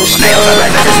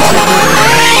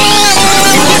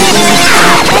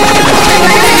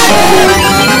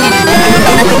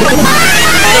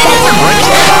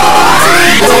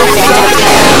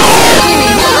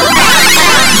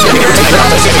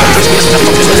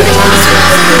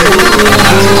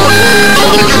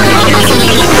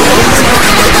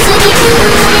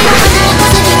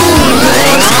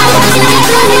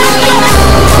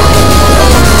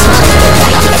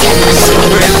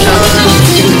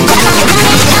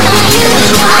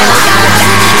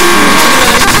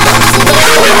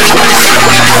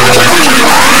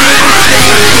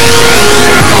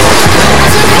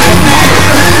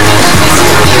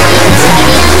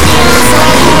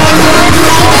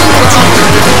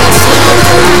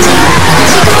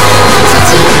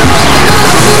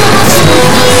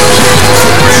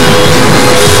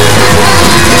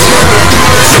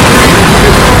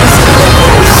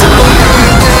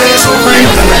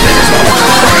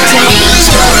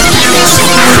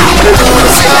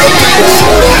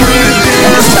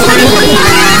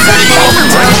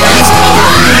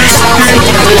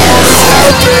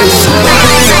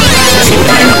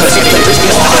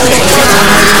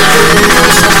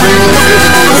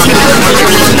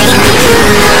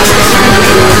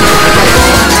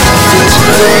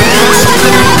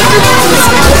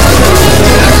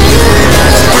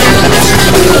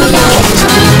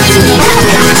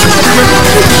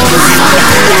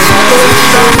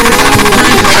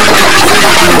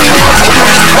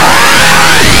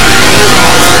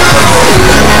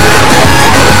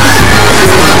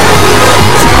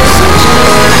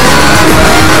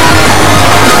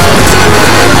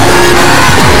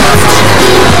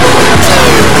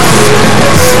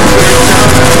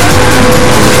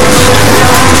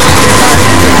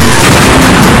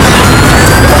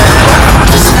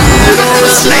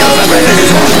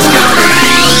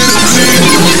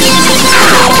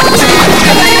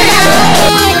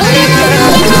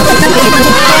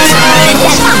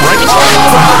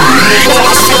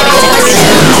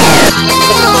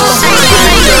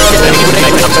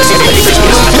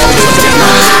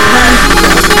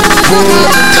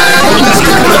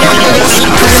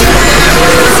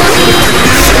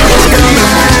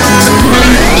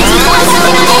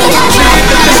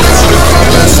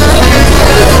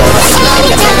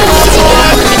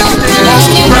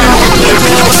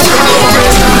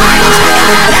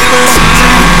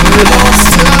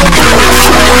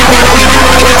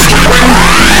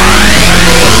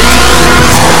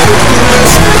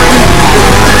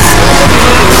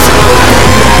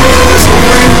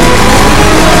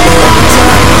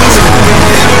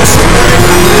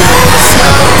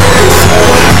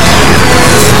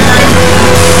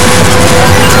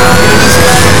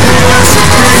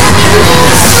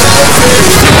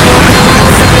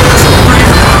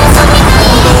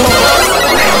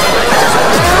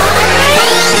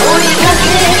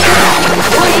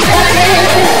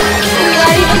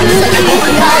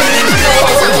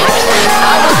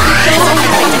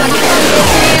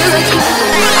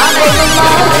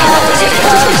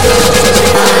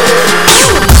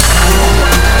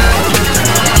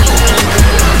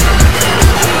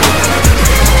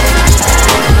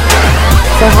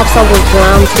Perhaps I was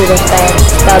blind to the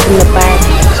facts, stabbed in the back.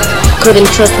 Couldn't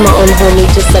trust my own homie,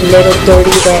 just a little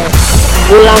dirty rat.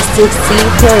 Will I succeed?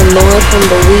 Paranoid from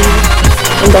the weed.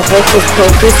 And the hopeless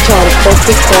purpose, try to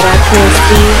focus, but I can't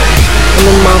see. And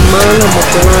in my mind, I'm a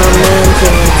blind man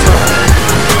doing time.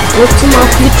 Look to my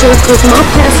future, cause my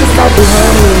past is all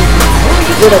behind me.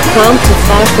 With a crime to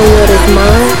fight for what is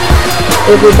mine.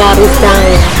 Everybody's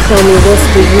dying, tell me what's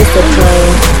the use of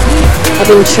trying. I've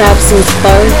been trapped since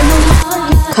birth.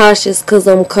 Cautious cause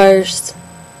I'm cursed.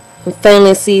 And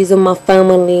fantasies of my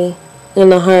family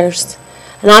in a hearse.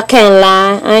 And I can't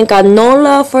lie, I ain't got no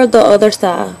love for the other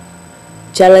side.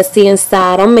 Jealousy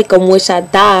inside, I'll make 'em wish I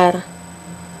died.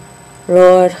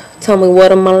 Lord, tell me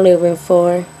what am I living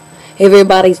for?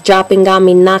 Everybody's dropping, got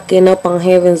me knocking up on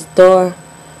heaven's door.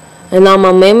 And all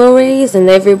my memories and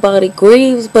everybody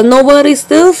grieves, but nobody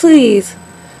still sees.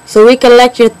 So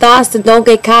recollect your thoughts and don't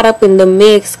get caught up in the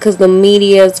mix, cause the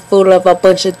media is full of a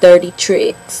bunch of dirty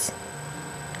tricks.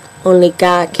 Only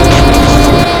God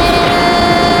can.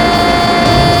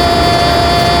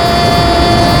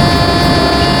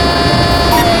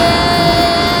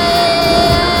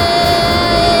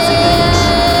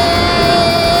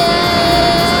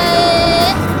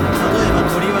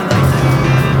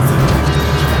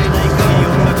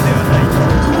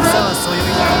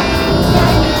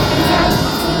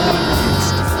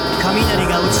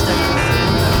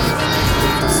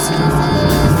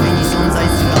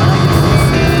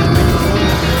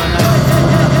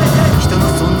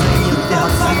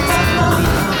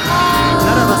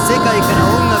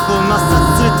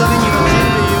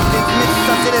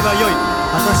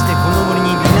 してこの森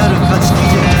に見なる価値基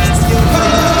準が必要か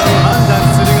どうかを判断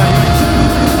するがよい。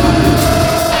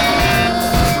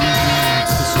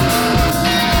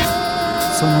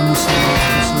その虫は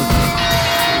美しい。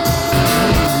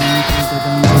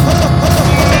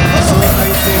相対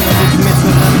性の絶滅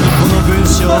のためにこの文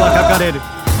章は書かれる。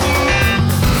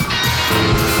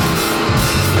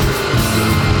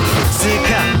通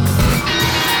過。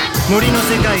森の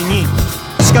世界に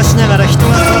しかしながら人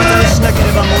が存在しなけ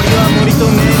れば森は森と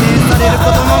命名されるこ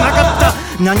ともなかった。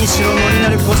何しろ森な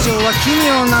る故障は奇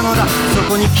妙なのだ。そ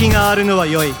こに木があるのは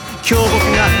良い。強木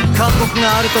が漢木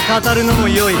があると語るのも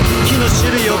良い。木の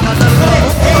種類を語るのはも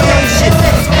っと良いし、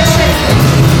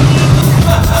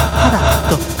ただ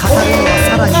と語るのは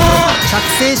さらに良い。着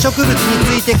生植物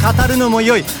について語るのも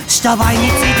良い。下灰に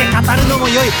ついて語るのも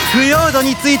良い。腐葉土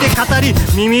について語り、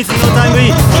ミミズの類、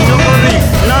キノコ類、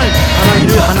ラン、あらゆ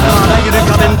る花のあらゆる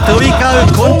花弁、飛び交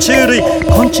う昆虫類、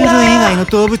昆虫類以外の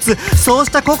動物、そう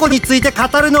した個々について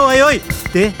語るのは良い。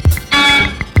で、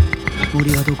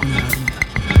森はどこにあるのだ。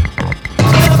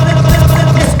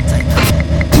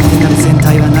全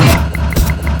体は何？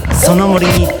その森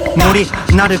に森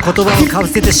なる言葉をかぶ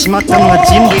せてしまったのが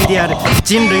人類である。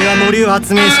人類は森を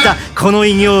発明した。この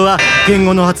偉業は言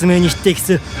語の発明に匹敵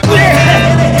する。通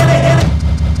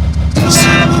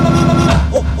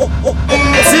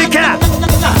過。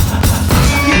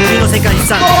森の世界遺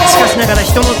産。しかしながら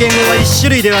人の言語は一種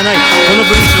類ではない。この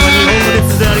文章は日本語で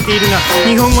綴られているが、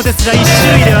日本語ですら一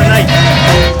種類ではない。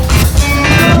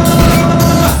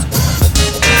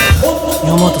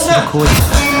読もうとする行為、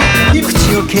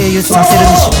口を経由させる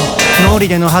にしろ、脳裏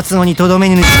での発音にとどめ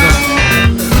ぬにしろ、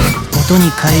音に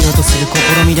変えようとする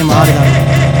試みでもあるだろう。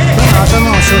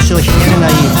頭を少々ひねるが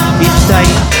いい。一体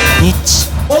日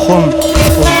本を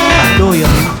どう読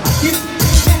む？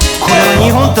これは日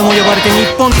本とも呼ばれて日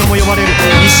本とも呼ばれる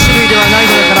一種類ではない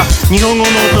のだから、日本語の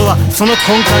音はその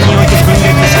根幹において分裂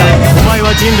した。お前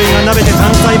は人類が鍋で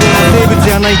単細胞の生物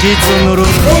ではない事実を呪う。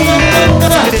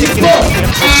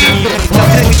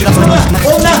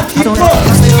人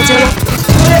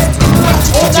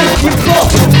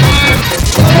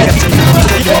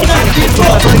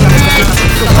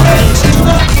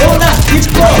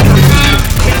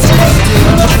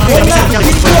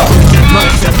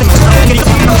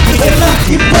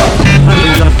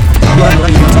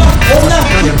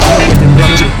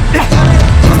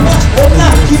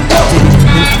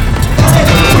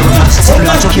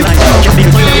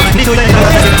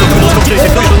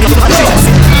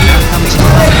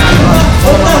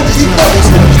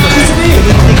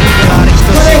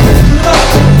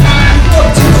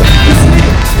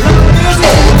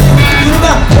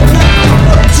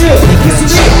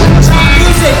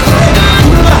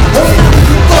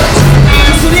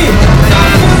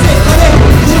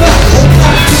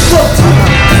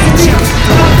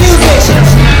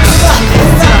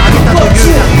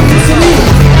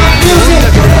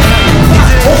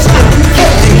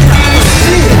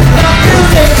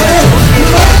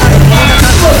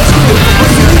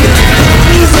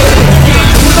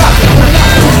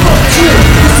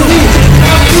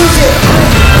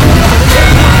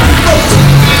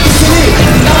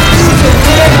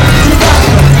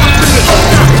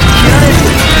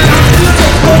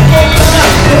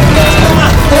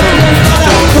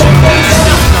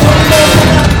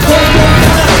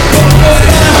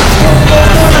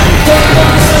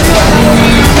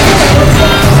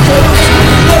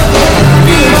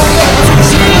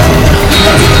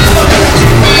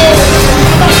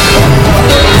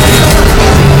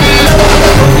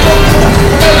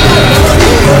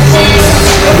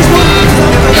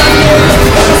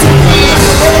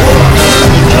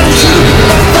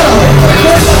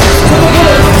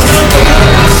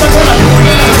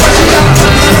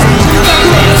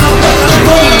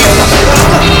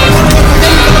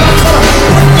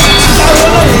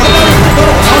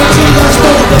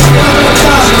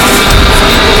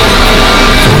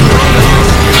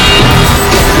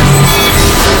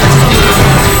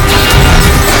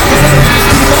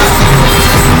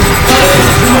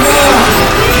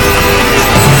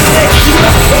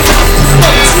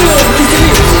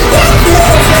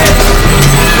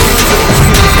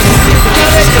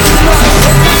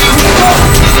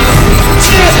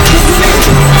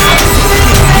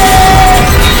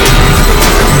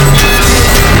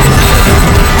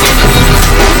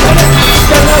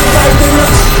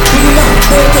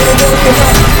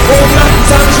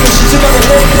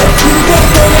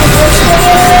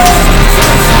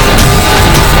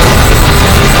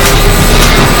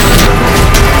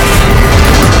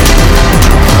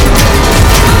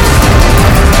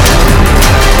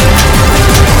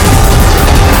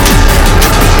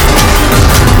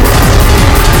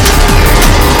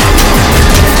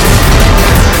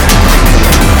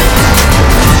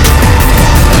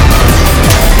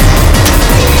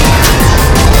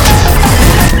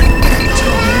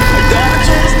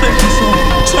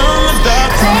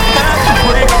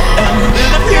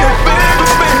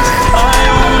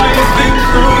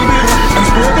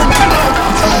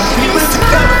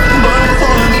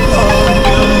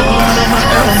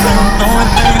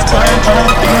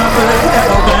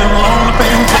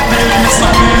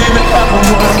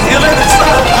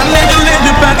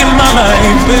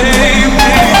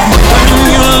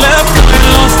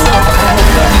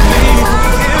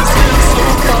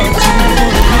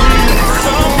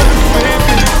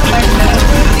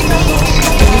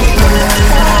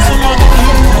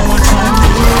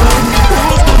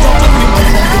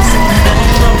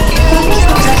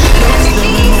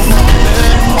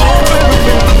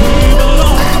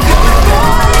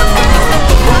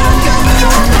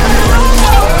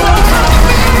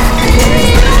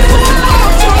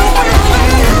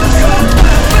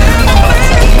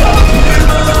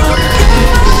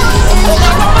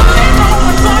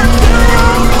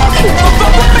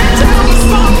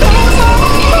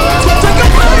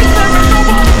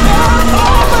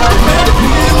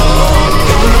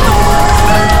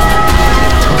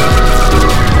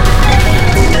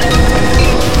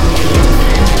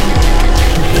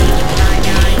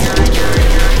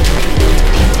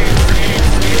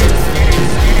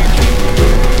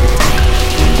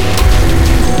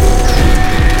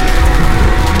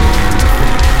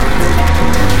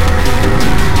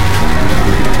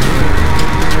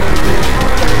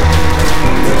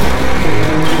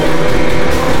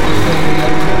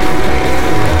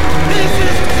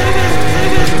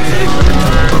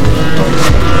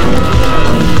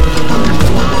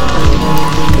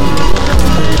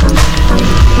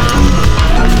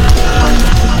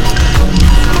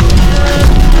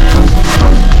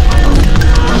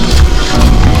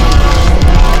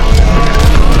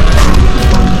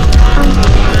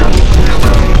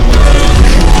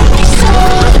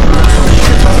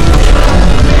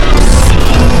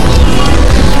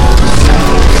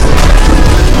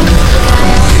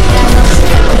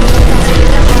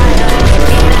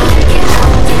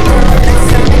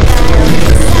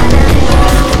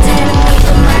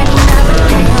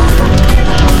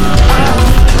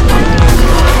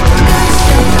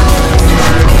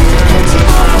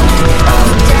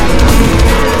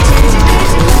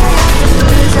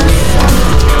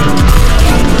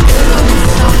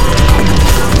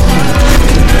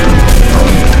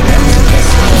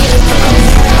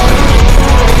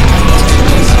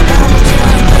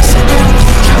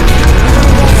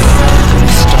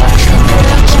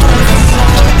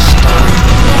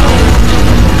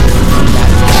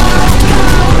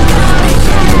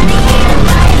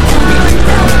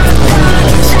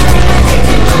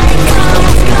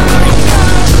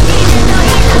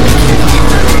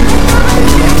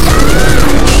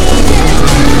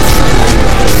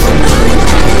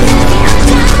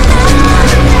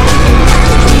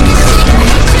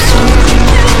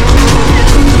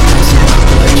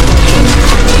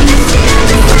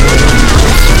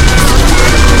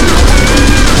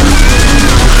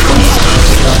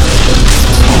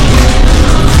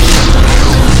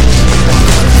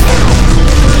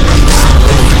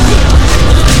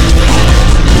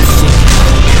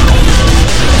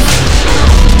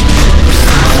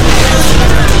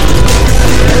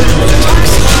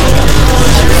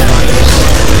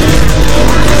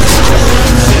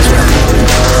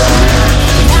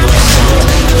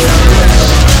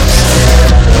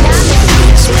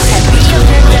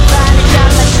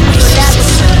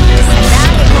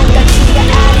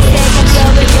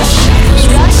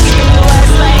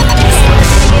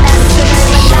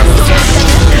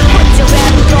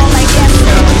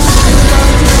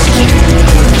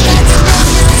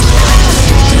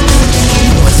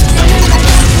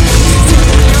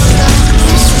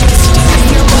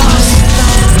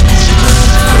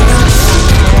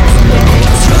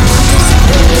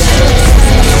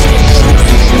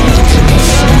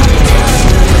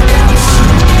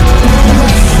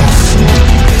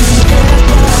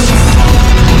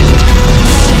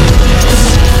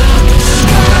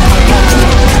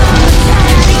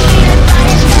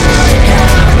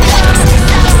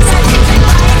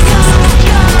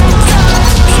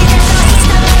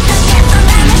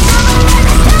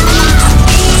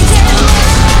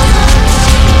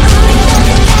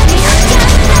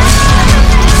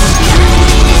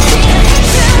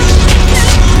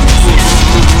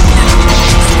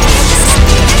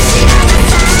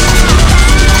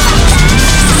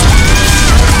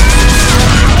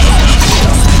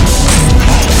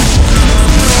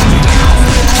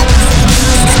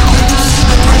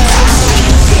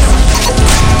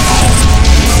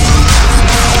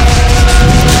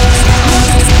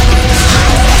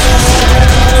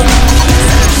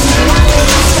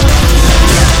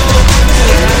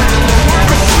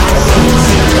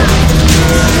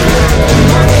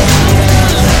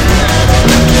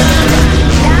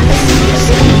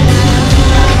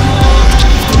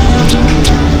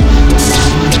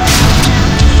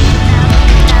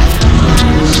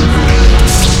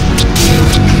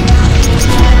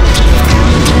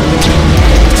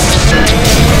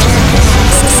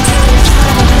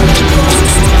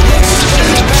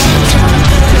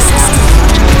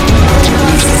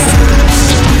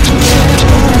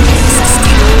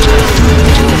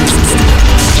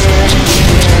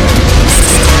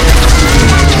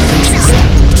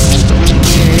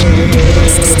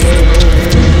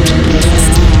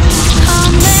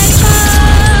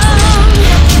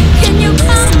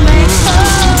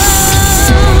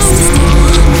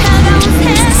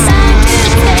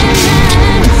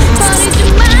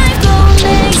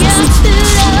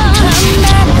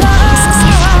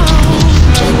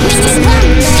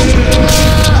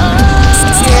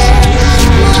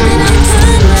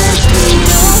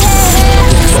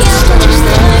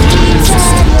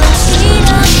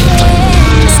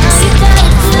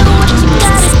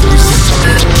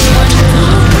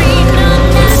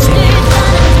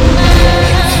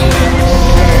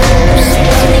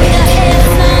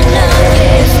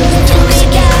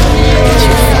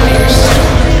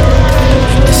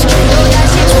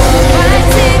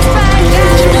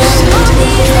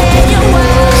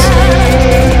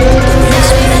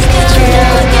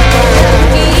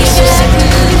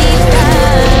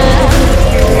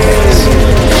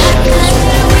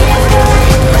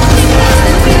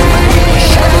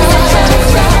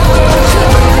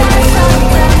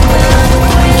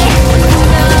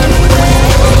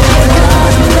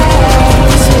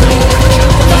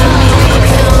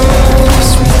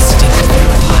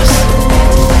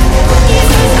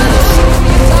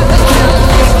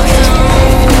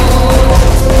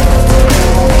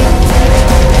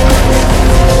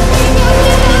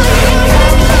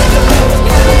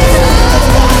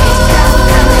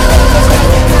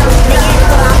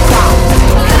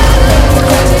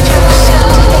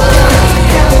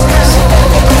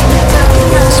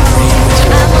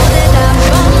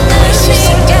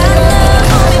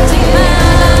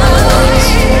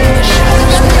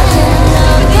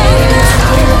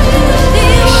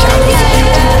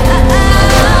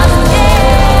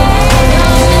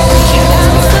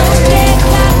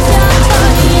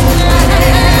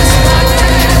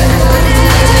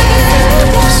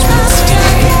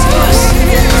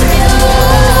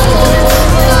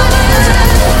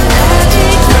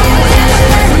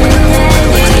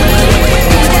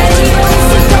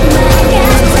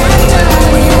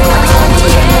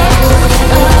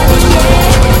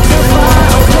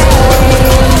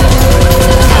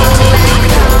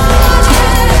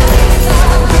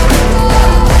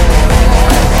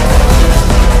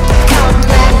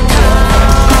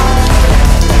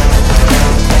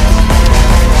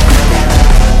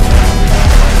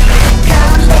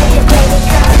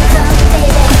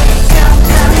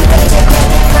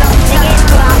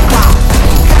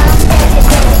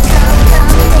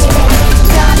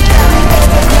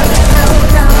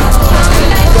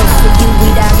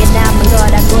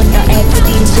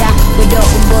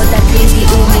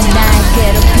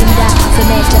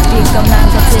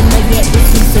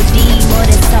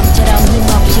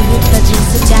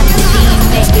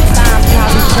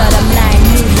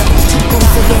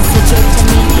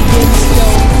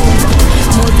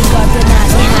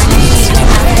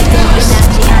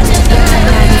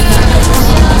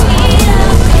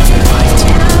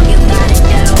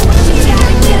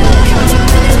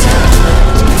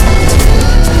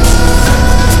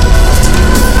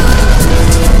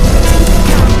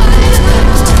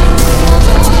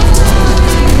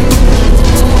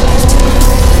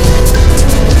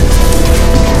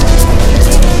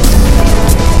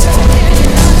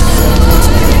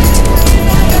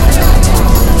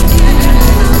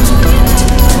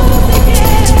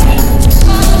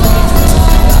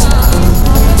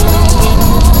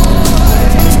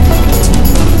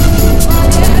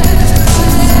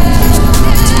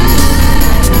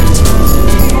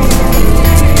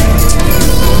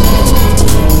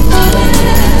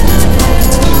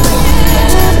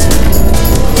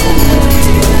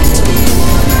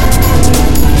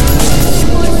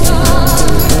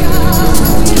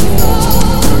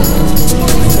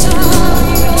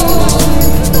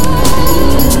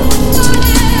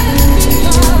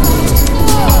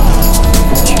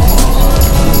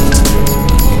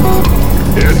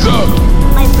hands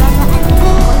up. My brother and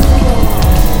me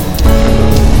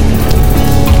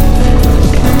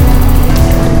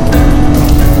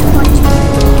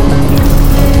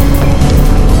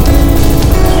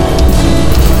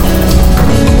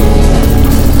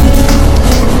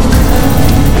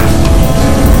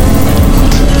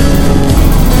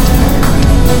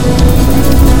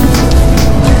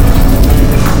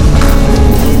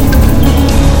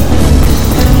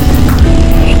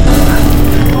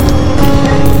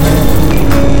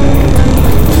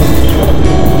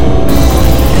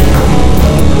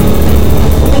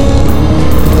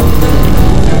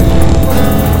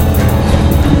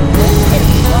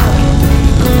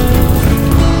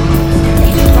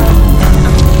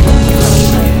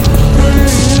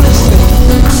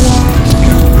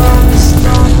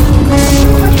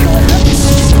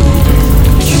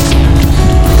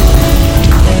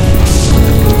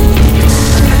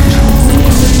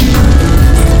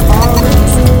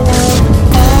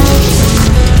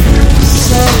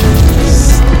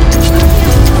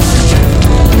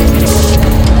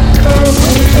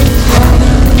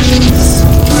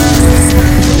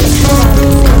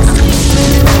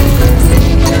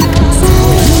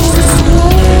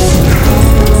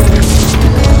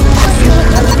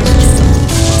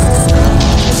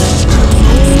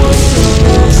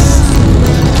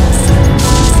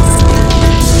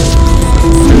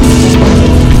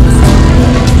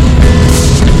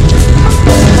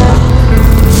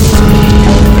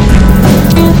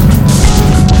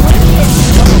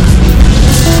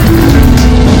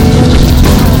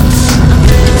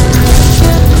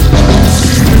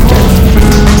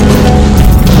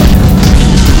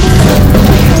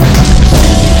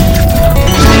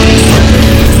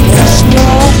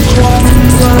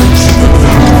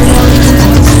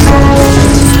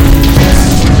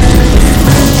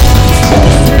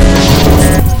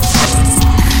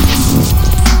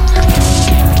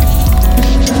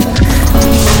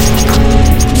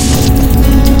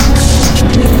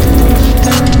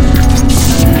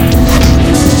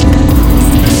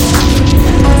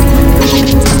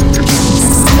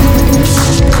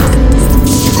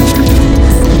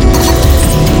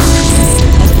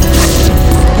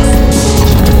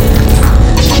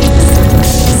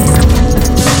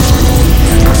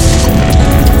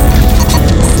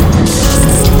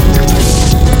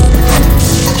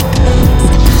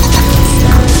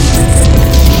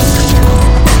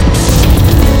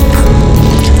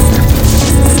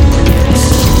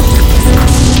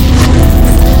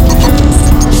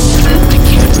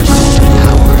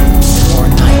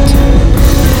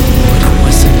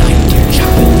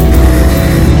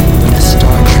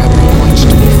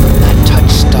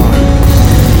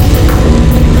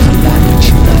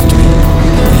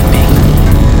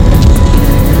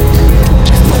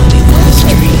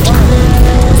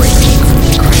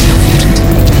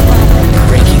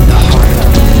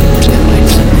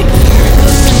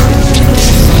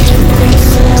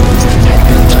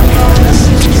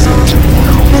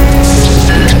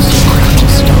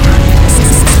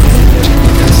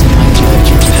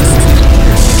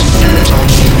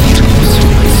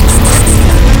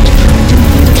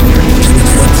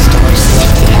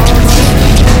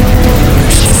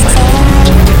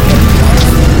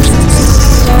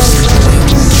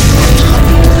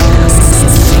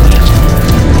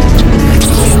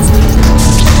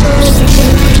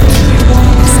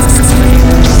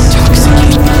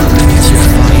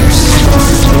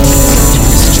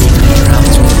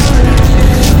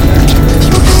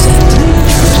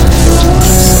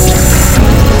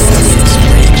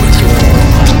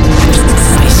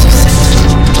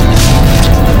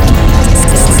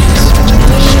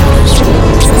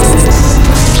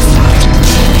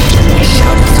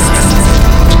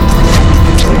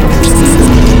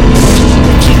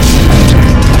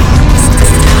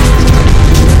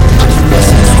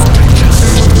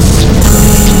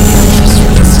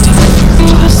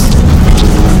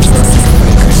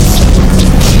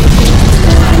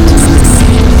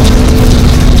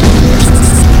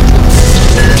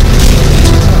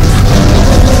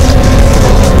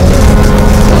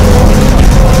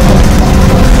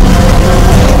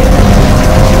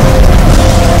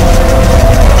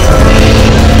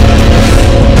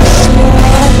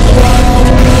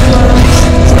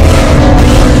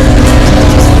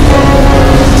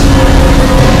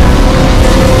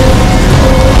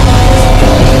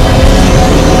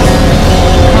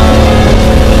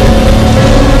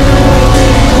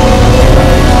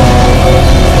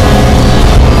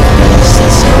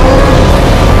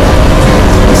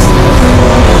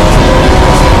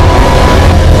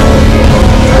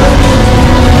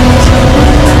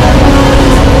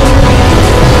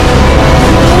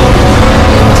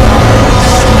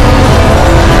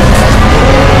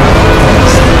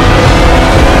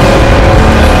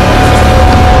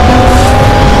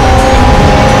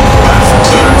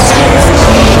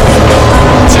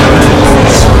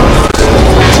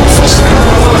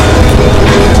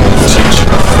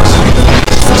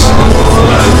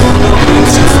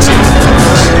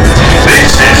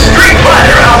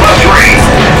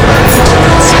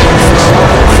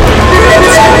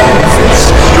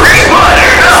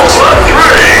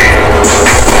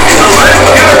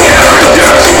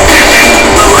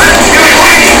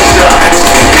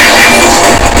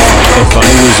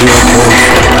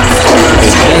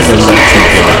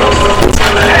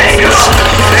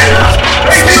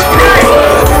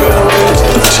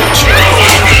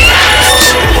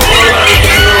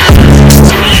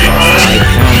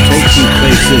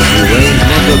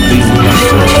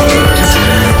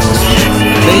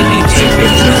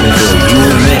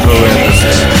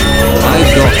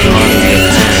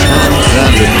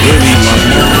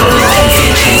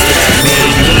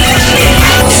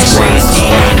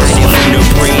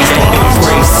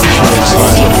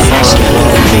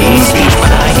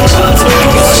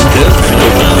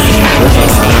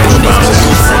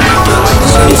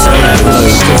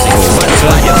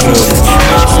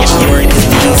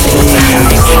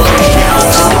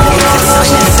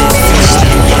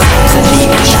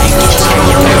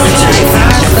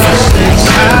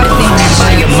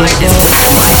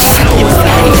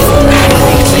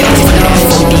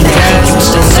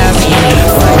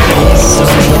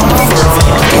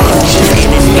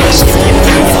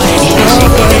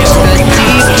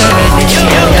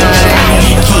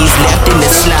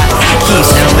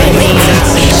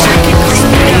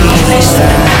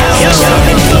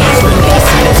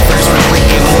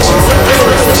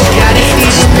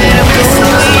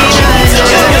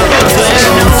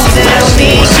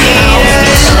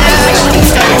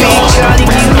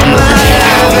Got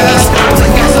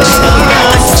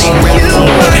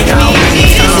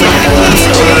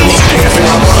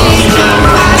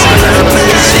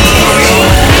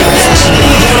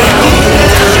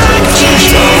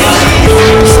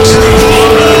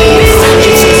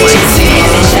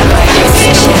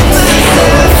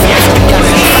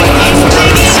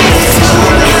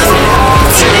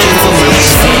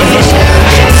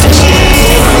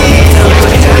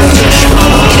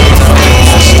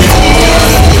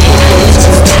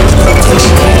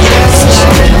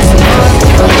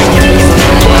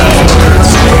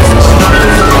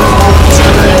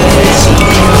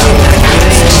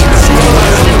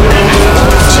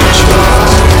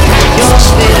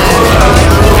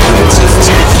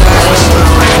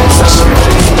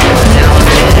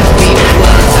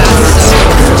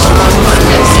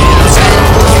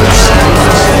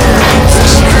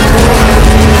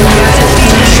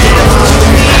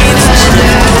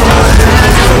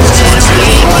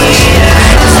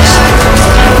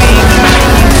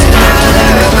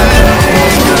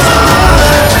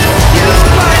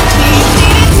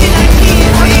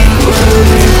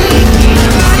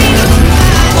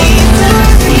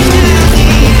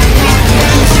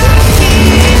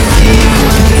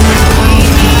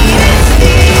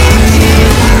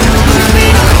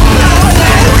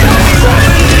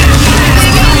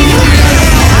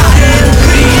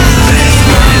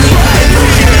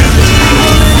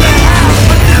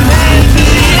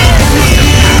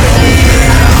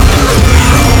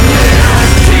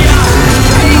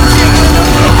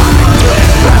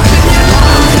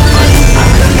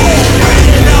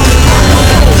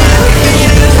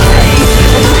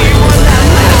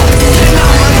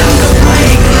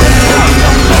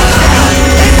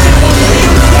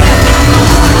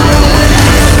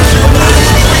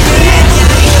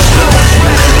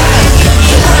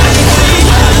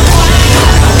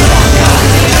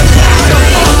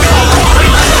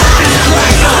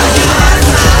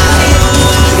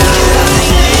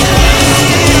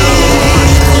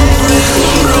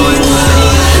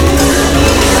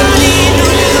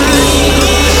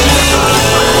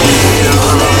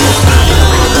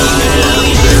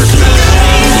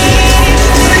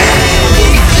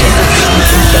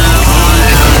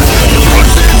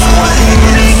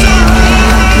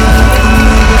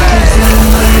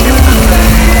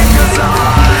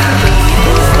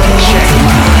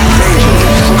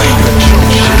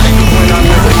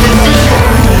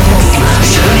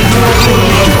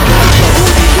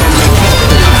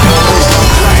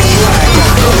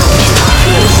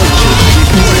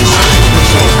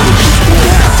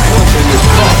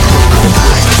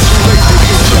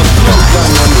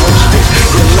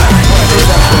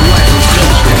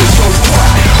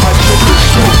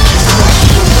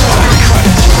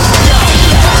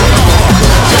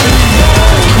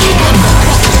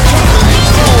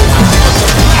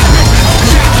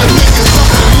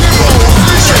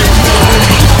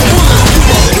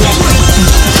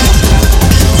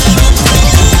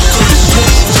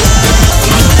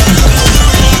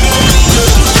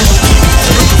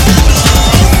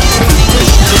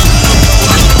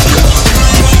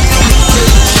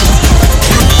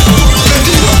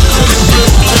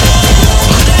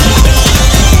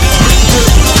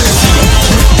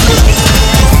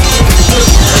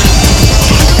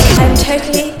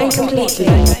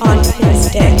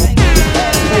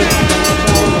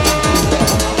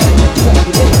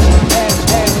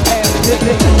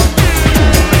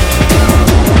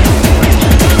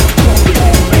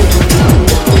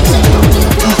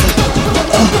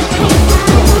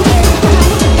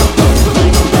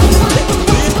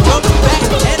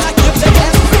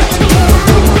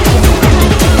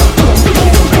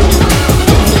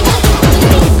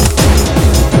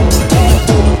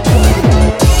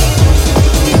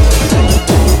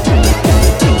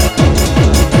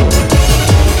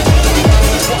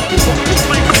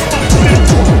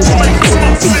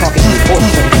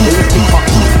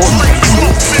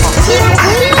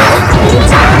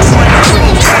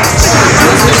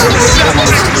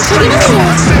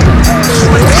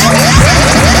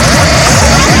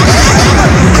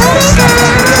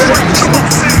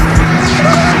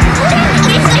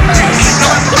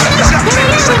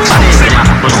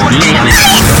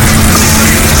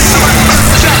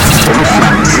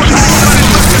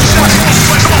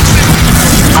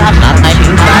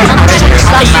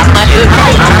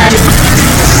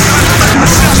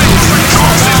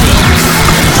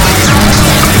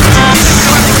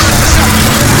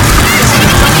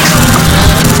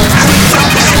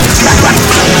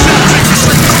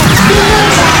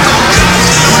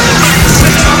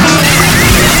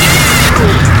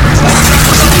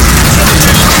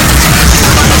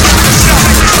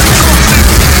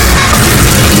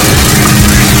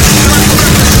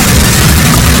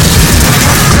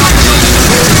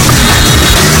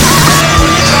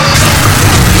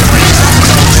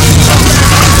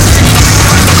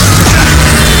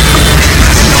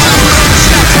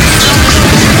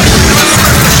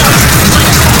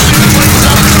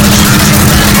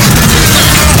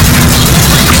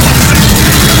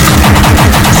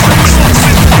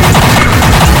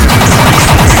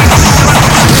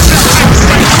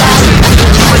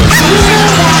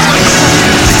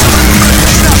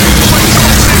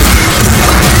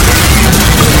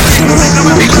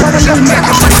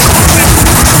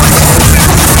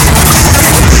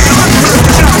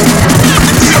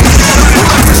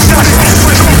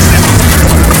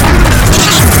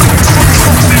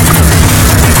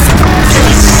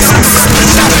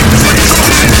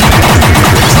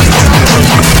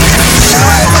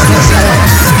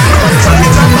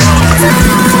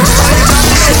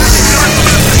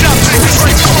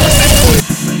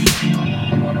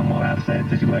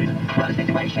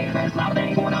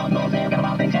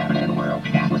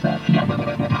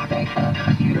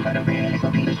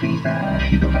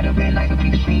red lights, don't be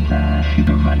the street signs. You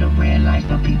can run the red lights,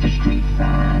 don't be the street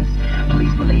signs.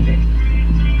 Please believe it.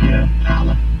 Yeah,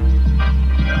 holla.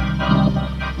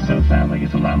 So it sounds like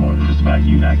it's a lot more than just about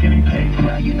you not getting paid.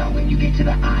 Well, you know when you get to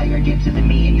the I or get to the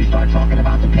me and you start talking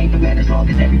about the paper, man, as long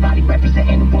as everybody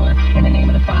representing the one. In the name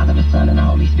of the Father, the Son, and the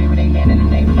Holy Spirit, amen. In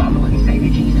the name of our Lord and Savior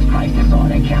Jesus Christ, that's all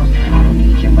that counts. I don't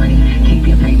need your money, keep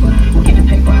your paper. We'll get the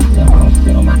paper, I still won't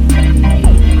sit on my hey,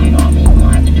 you know what I mean? We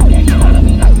don't have to do that, you know what I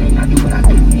mean? I sing, I do what I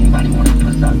do. Anybody wanna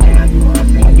do something, I do what I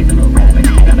sing. Get a little rabbit,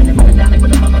 I'm in the middle of the valley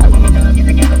with a mother, when we're done, get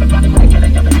together, the body, when I get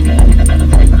it, jump in the club, get the better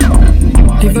take.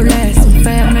 Les volets sont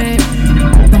fermés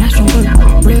dans la chambre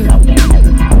bleue,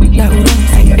 là où l'on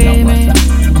s'est aimé.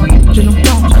 J'ai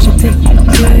longtemps cherché tes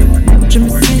clés. Je me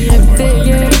suis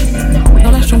réveillé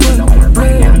dans la chambre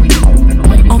bleue,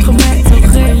 entre mes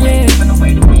oreillers.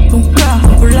 Ton corps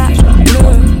en pelage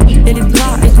bleu et les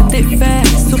draps étaient défaits.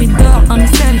 Souris d'or, un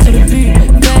scène sur le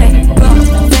buffet. Porte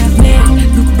fermée,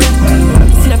 double tour.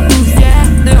 Si la poussière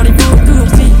dehors les vautours,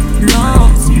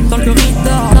 silence dans le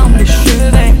corridor, dans les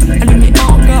chevets. Allumé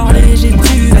encore léger,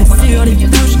 tu vas sur les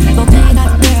touches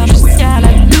d'ordinateur jusqu'à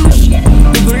la douche.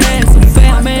 Les volets sont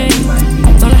fermés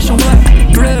dans la chambre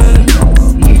bleue.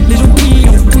 Les gens qui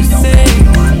ont poussé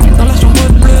dans la chambre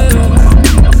bleue.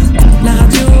 La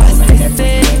radio a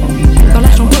cessé dans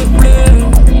la chambre bleue.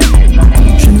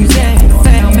 Je nous ai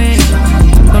fermés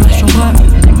dans la chambre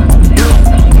bleue.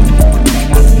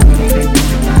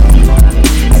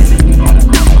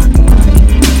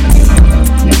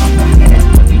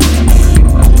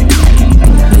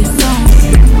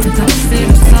 C'est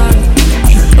le sol,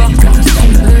 je porte un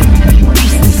costume bleu. Puis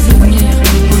ces souvenirs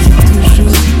reposent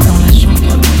toujours dans la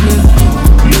chambre bleue.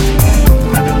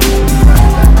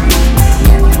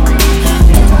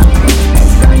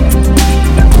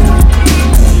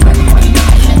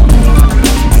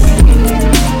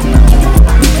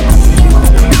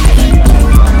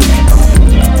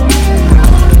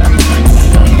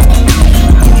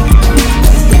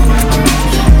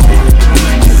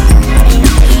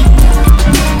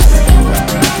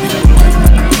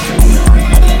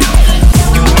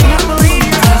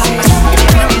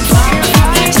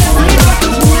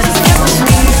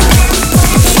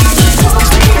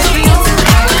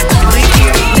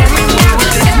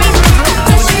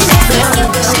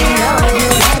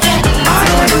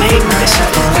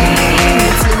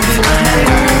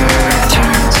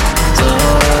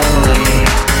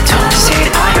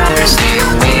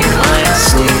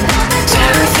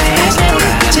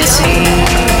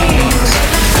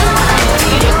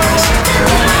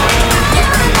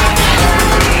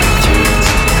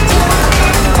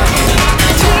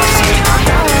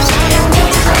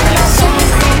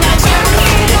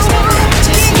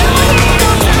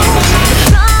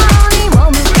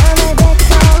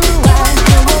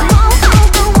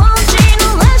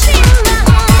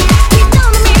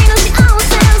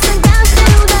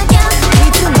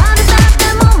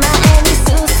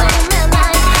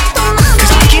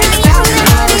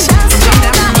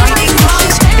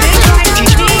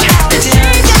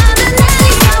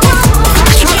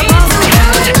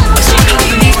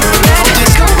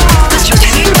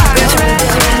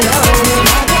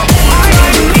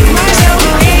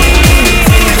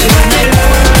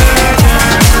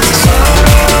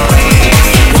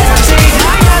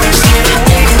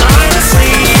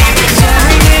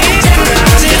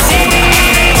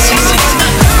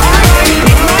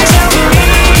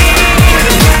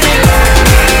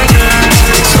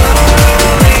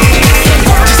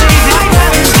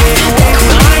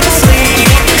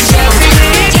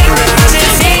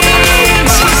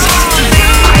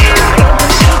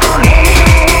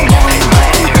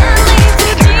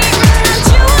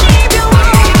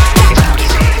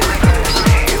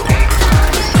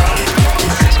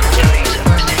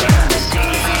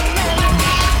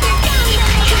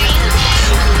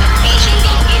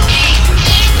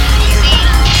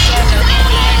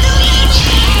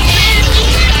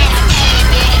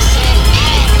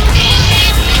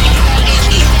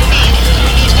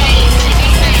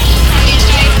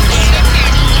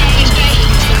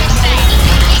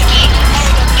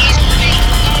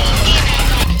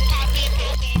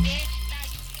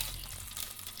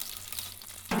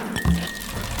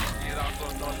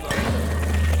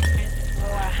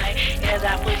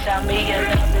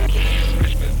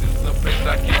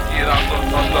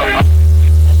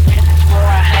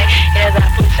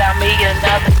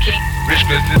 Rich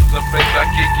cause it's the place I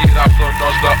kick it off, so no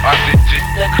stop, I Ctch.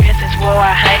 The Chris is where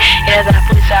I hang, as I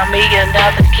push out me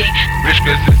another kick. Rich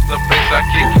cause it's the place I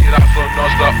kick it off, so no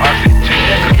stop, I Ctch.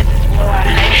 The Chris is where I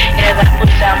hang, as I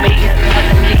push out me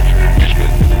another kick. Rich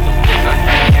cause it's the place I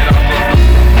kick it off, so no stop, I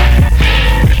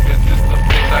Ctch. Rich cause it's the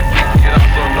place I kick it off.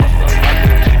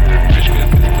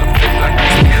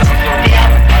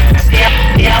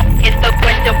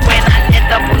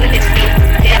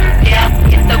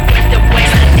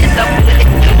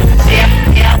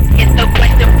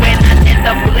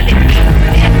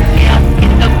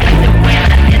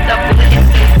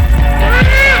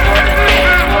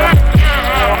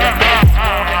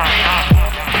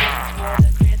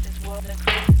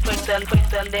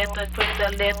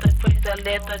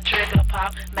 let the trigger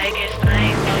pop. Make it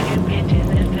sing for you bitches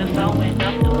and still sewing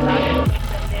up the block.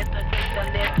 Let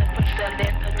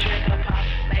the trigger pop.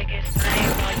 Make it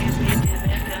sing for you bitches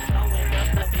and still sewing up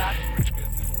the block.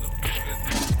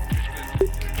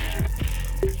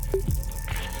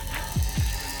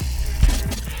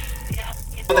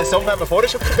 Den Song haben wir vorher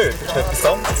schon gehört, das ist etwas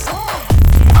anderes.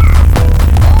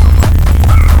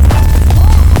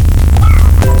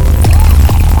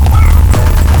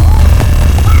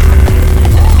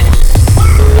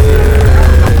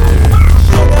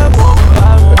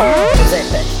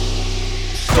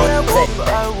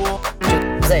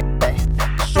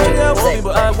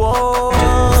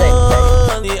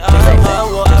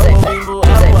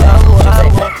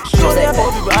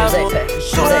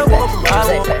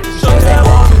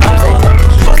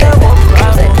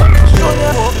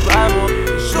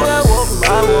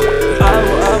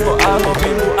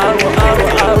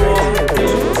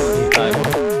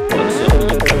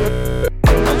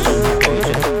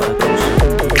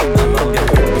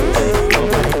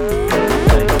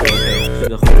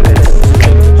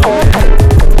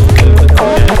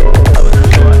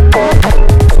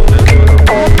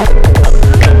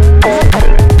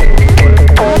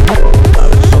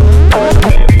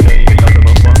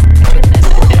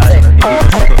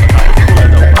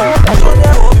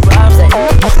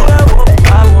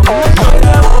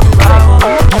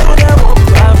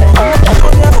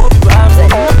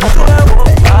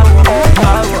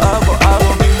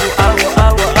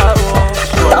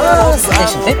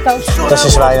 Das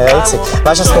ist Schweinerei. Weißt du,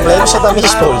 das Problem ist ja da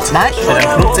Mischpult? Nein. Bei dem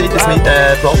Flugzeit das mit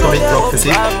Plattform mitgebracht für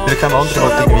sich, weil kein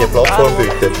anderer irgendwie eine Plattform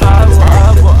bieten.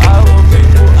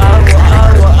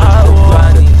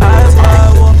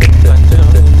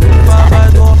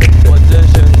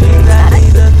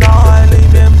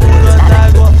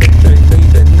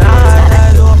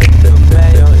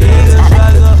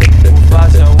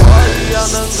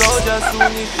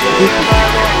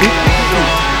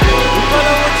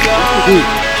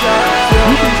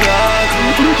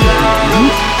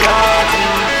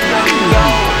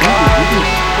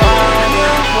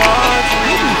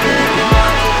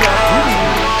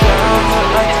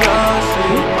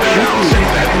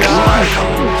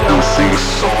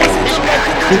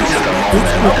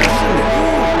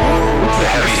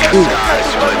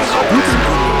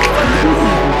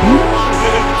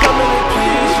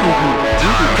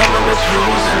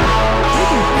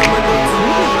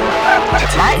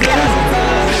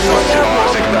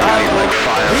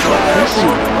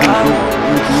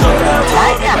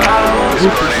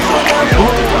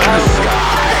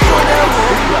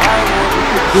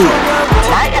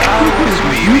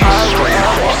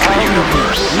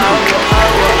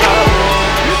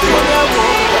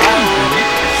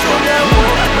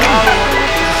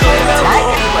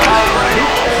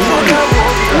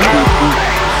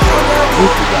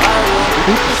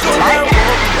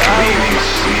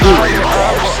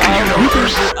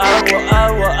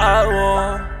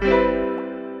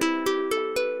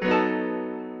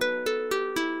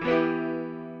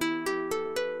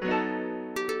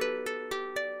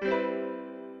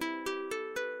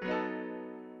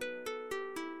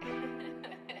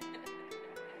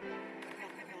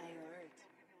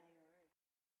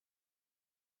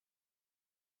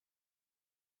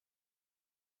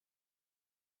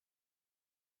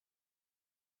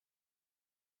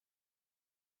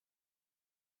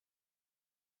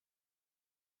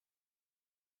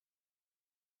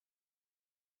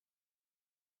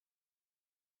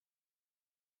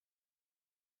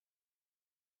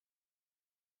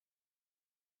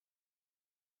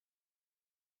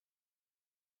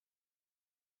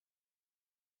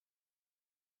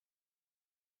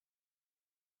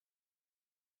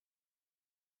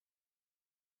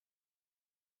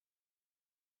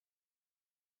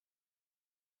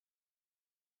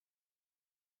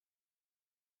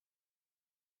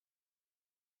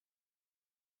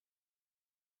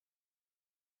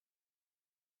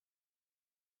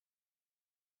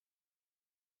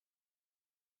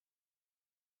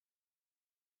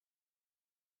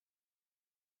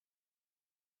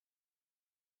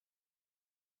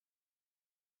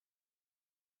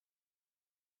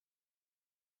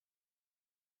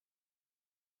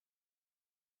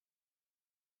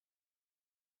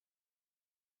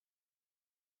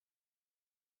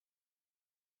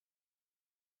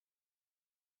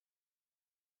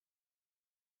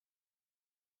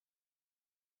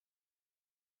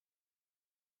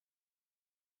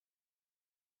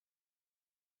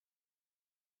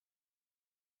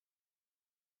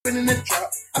 In the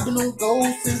trap, I've been on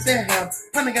gold since that half.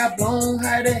 Honey got blown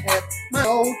high to half. My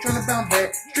old tryna bounce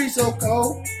back. Street so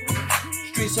cold.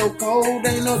 Street so cold,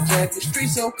 ain't no jacket. Street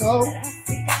so cold.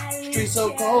 Street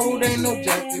so cold, ain't no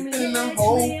jacket. Been in the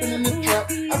hole, been in the trap.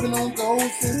 I've been on gold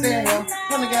since that ham.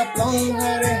 Kinda got blown,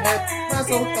 had it hat. Mind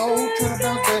so cold, tryna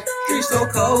bounce back. Street so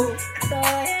cold.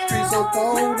 Street so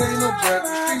cold, ain't no jacket.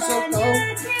 Street so cold.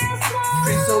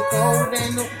 Street so cold,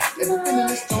 ain't no. Ever been in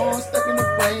the storm, stuck in the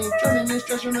brain. Turning this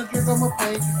stress on the drip on my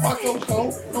pain. Heart so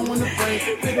cold, don't want the brain.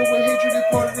 Fiddle with hatred is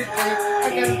part of the game. I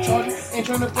got a charger, ain't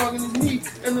tryna frog in his knee.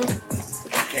 And the.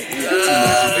 Been in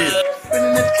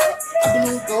the trap. I've been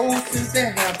on gold since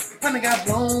that half. Kinda got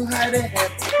blown, how they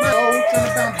have. My old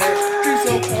tryna bounce back. Street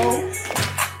so cold.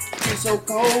 Street so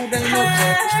cold, ain't no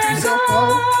jacket. Street so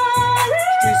cold.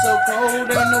 Street so cold, ain't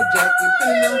no jacket.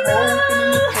 Been in the hole, been in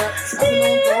the trap. I've been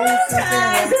on gold since that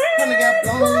half. Kinda got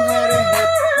blown, how they have.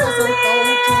 My so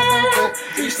cold, tryna bounce back.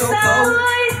 Street so cold.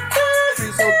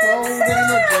 Street so cold, ain't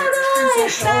no jacket.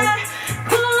 Street so cold.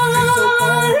 Street so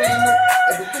cold, ain't no.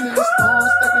 Ever been in the storm,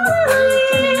 stuck in the brain.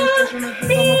 Turning this stress on the drip on my pain.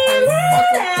 Heart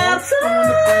so cold, don't want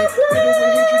the brain. Fiddle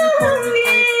with hatred is part of the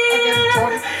game. I got a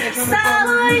charger, ain't tryna frog in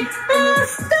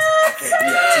his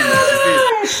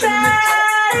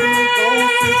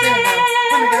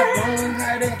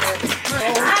knee.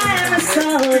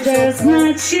 Soldier,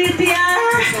 значит я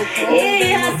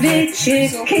и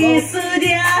ответчик и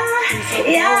судья.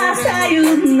 Я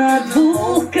стою на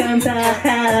двух концах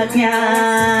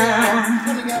огня,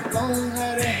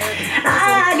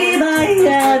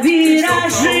 огибая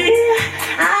виражи,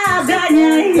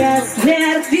 обгоняя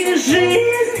смерть и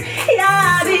жизнь.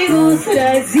 Я бегу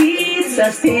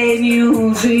сразиться с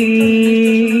тенью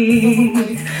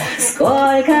жить.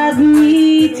 Сколько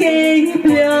дней тень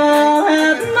плел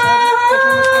обман,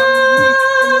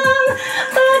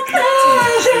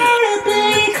 покажет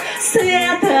лик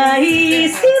света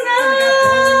истина.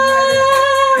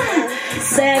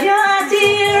 Save your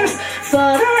tears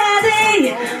for the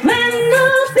day when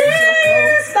nothing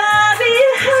is far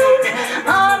behind.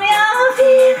 On your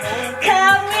feet,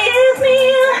 come with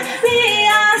me. We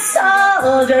are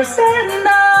soldiers and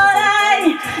all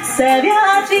I. Save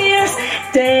your tears,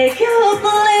 take your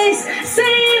place.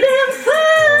 Save them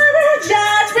for the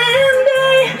judgment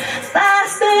day.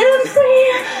 Fast and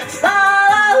free,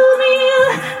 follow me.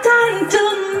 Time to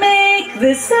make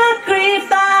the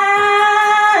sacrifice.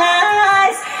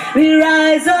 We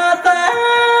rise up.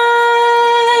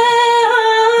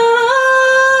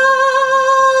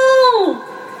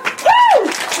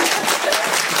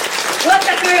 Вот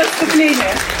такое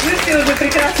вступление. Вы все уже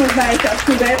прекрасно знаете,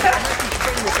 откуда это.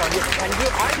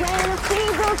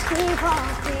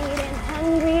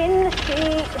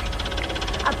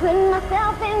 I put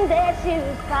myself in their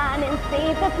shoes, finding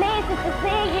safer places to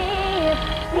sleep.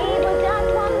 People just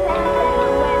want better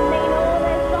when they know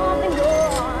there's something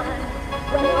going on.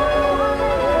 When all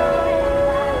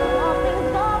nothing's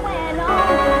going on,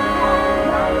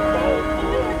 my faith is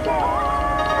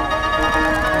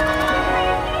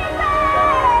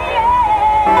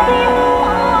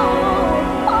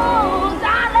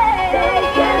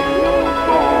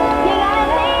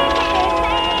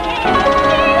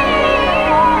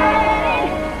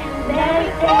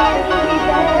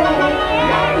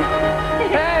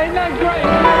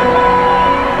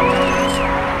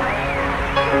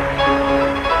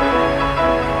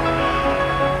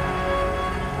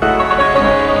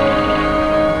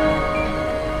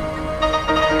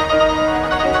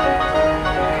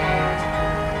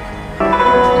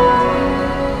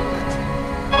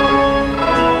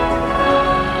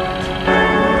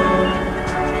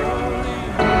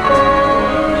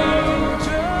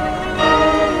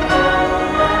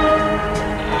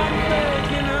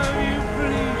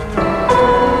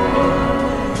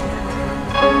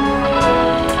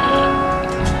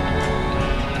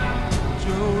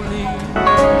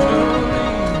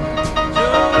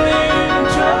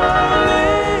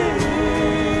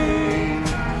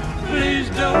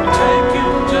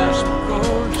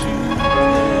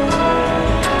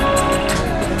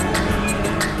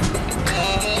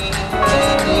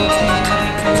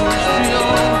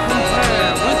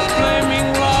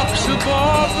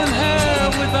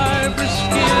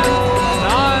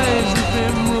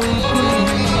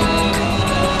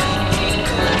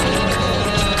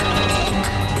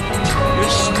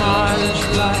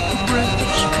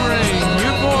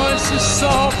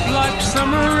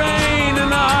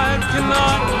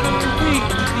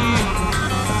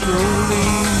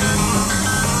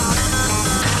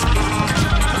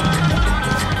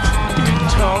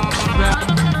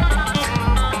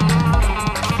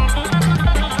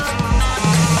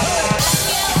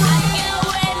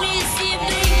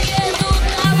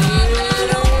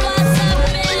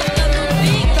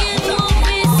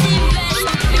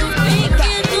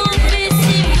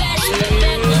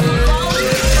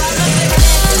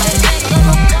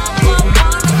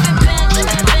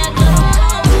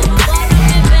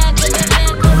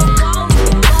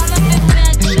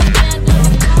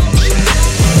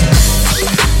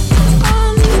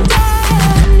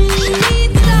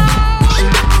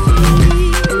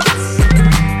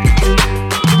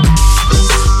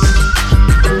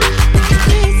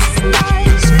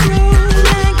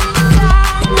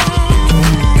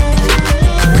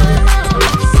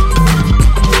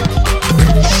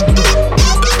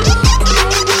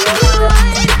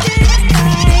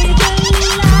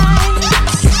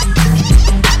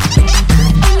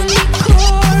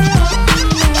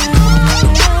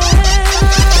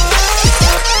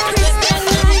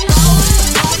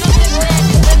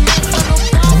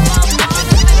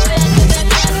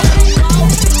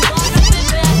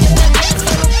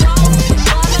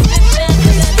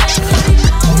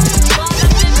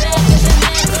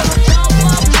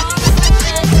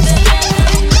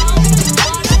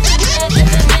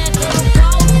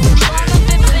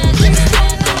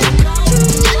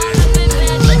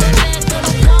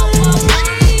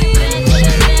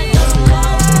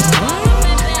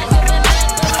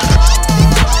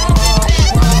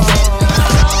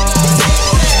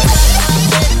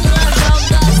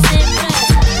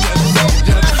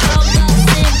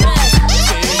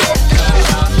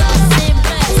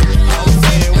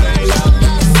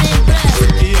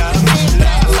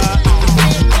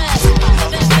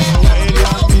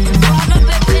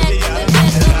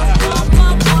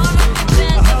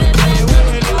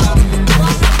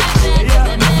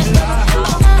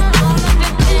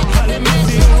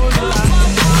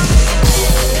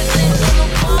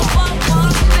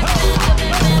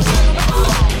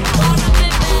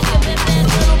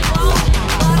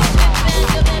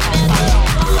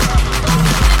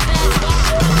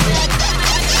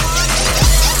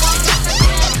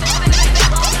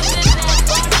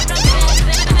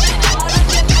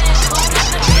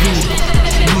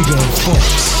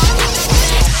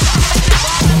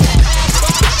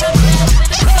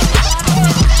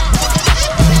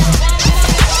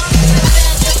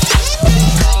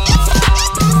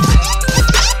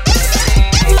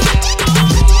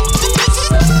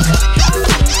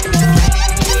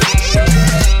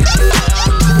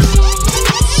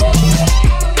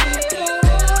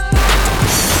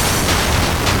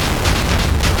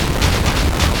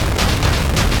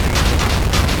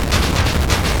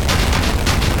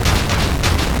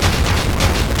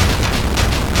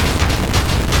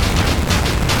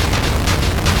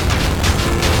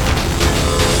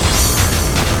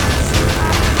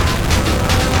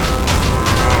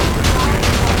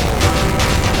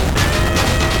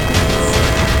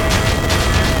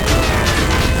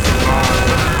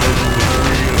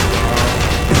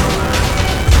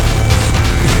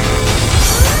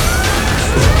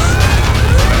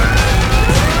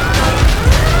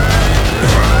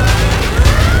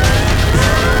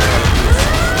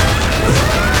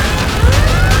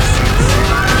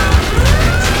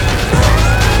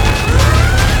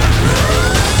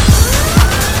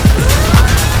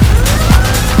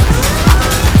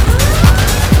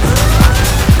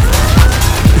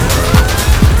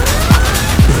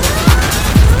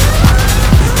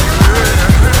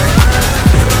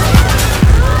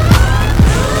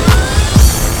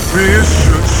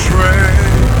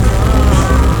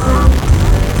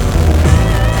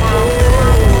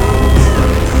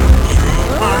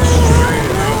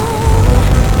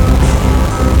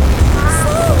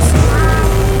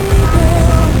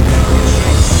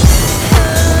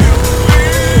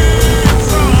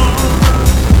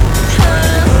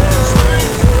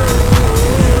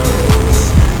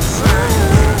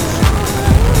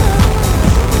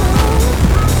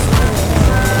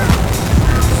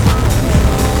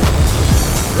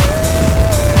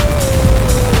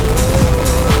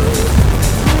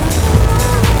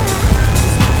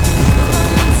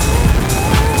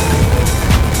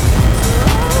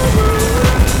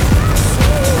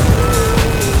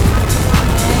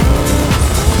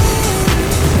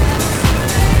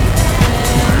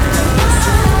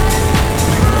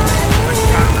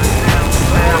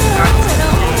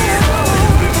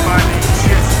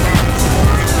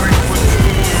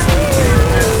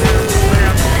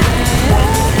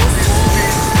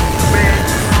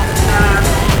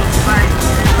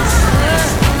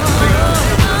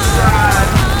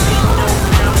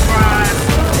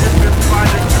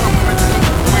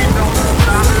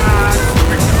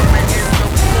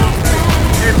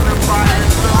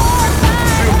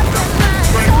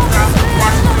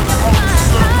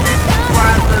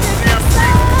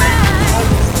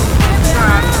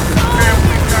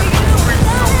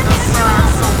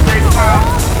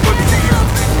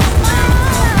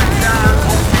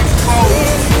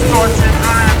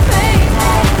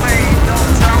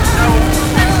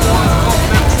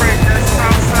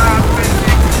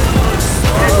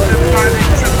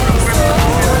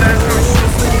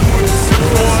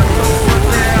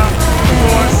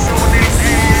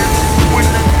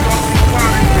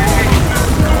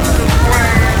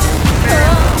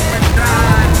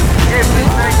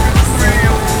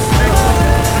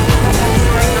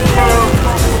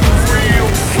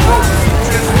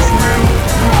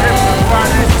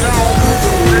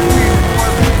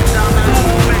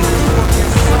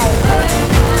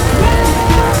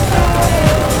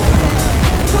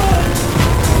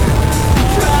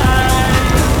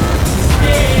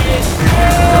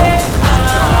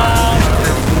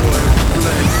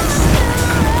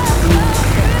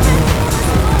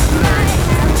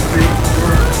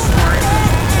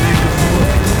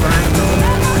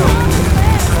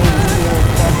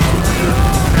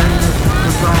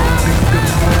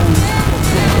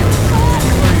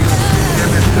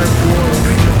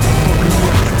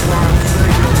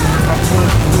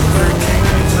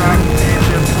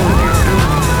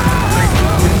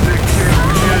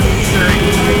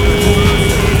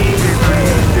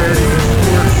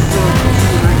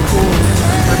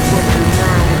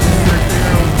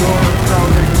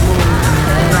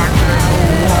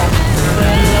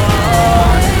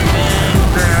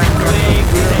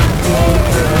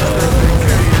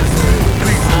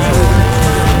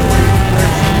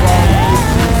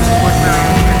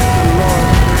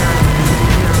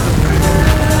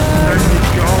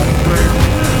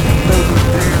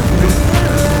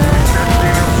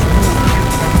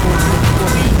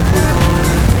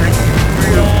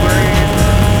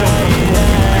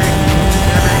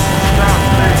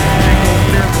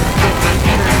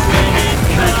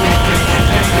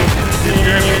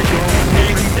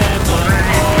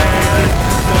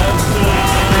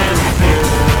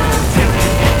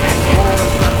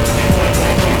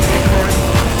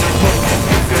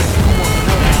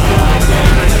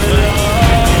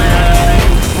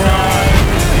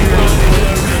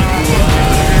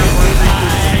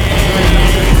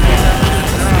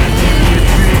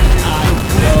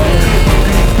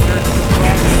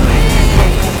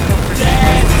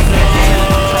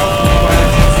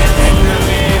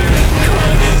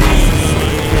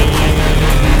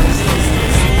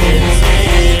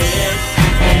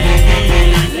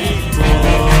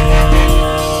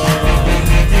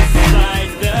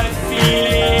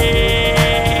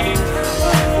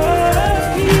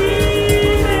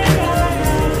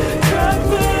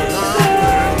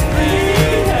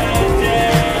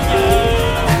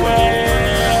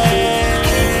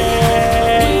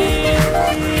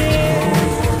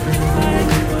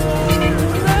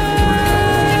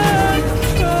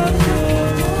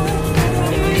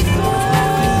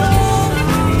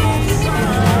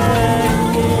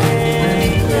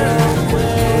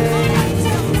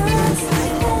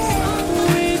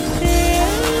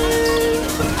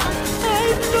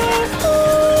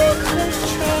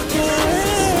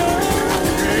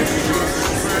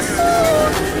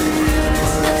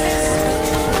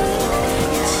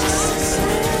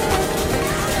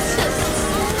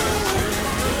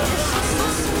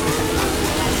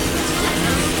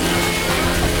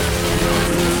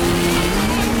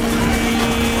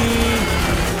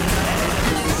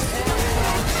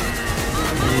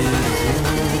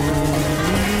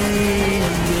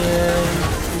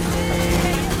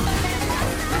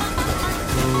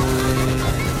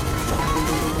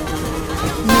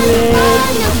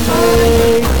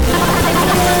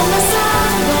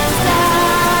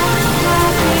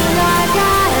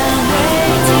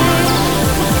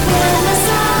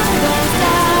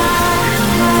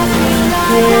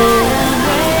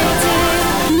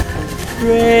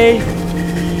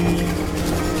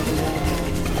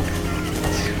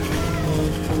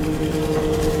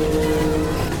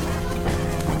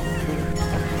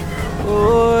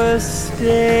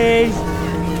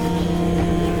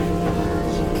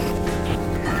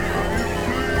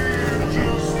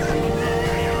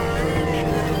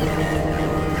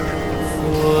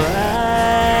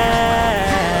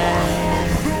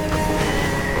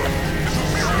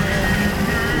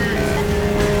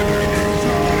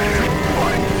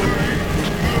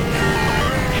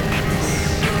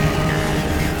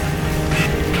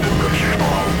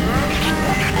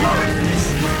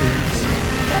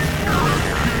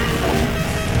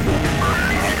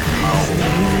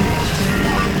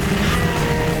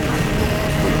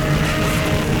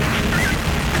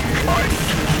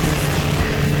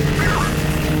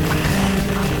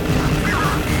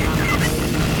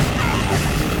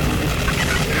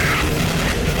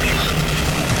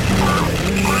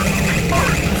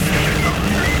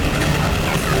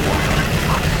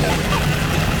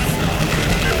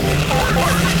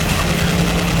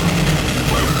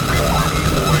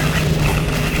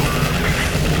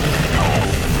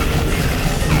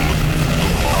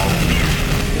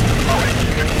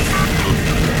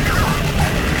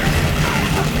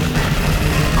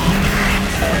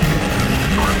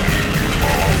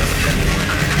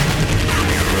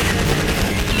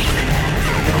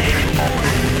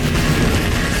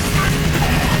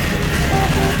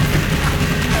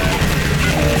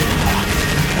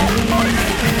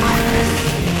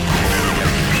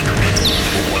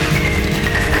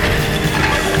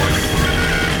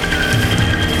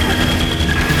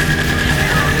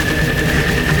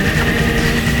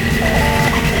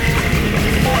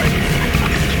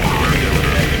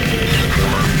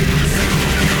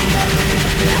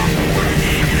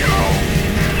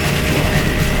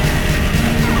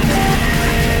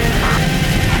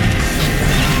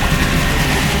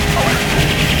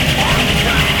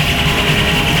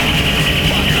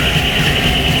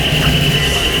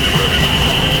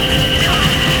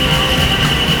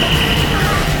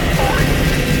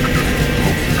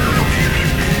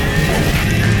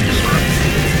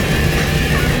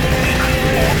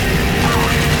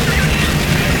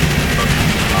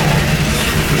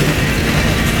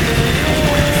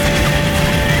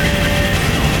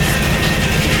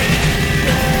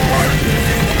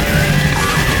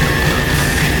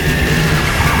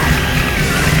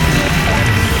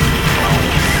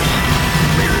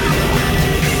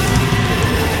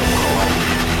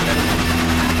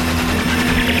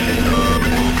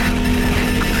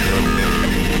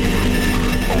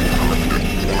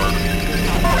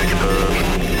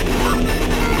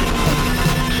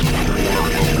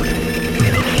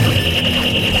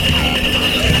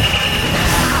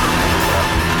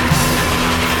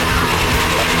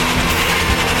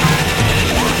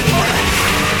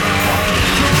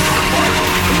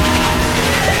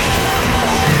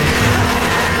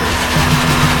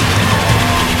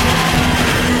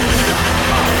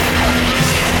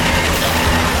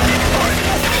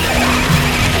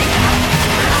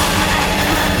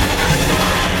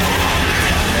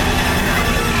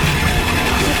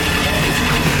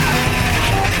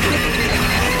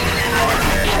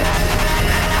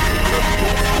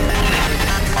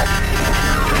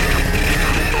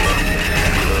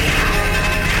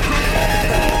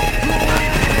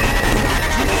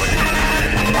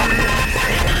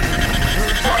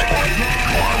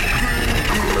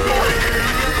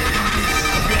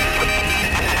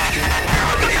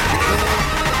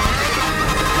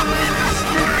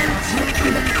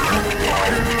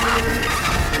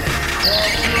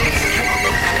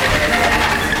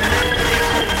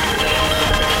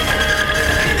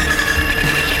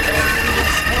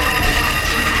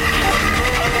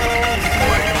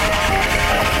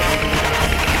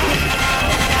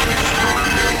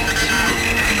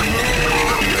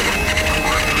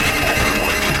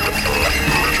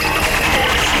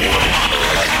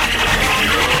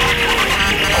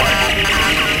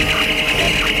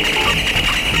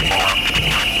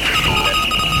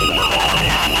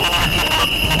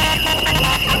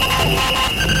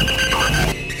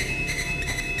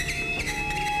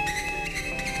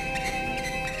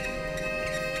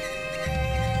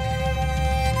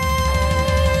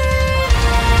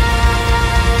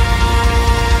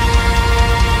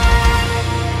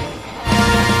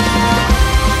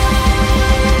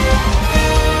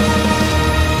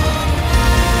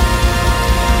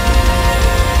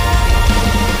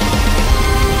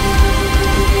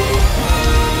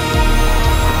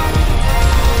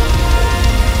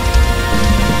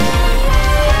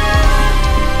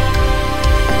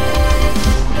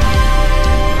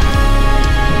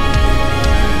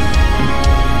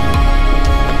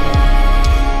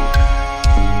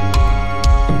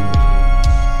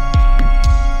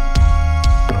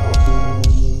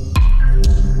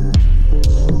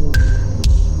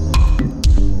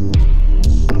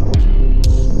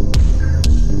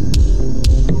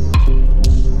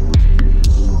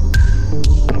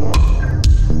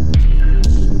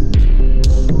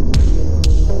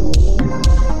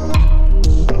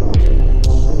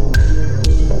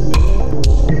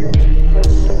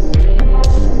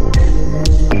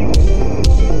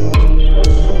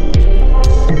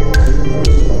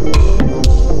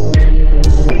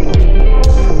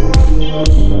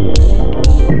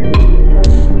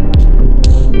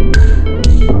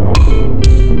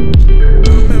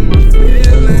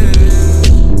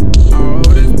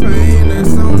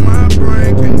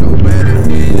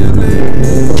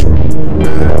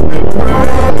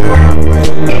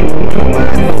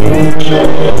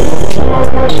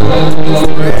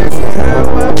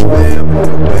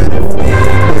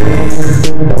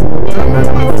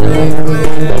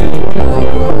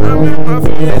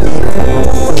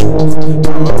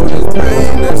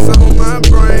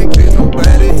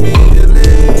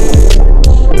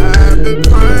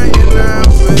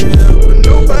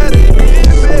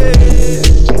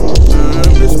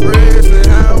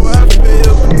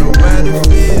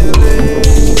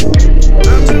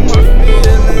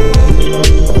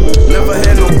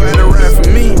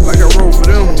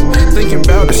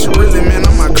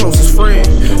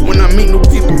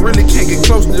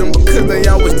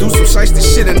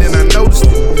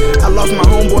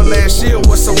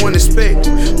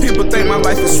affected. People think my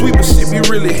life is sweet, but shit be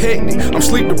really hectic. I'm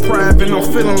sleep deprived and I'm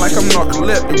feeling like I'm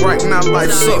narcoleptic. Right now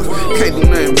life sucks, can't do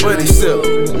nothing but accept.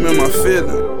 I'm in my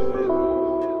feeling.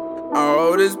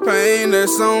 All this pain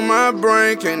that's on my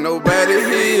brain, can't nobody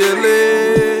heal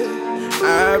it.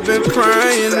 I've been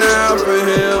crying out for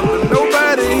help, but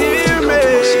nobody hear me.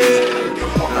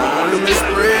 I'm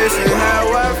expressing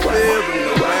how I feel, but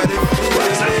nobody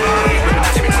feels it.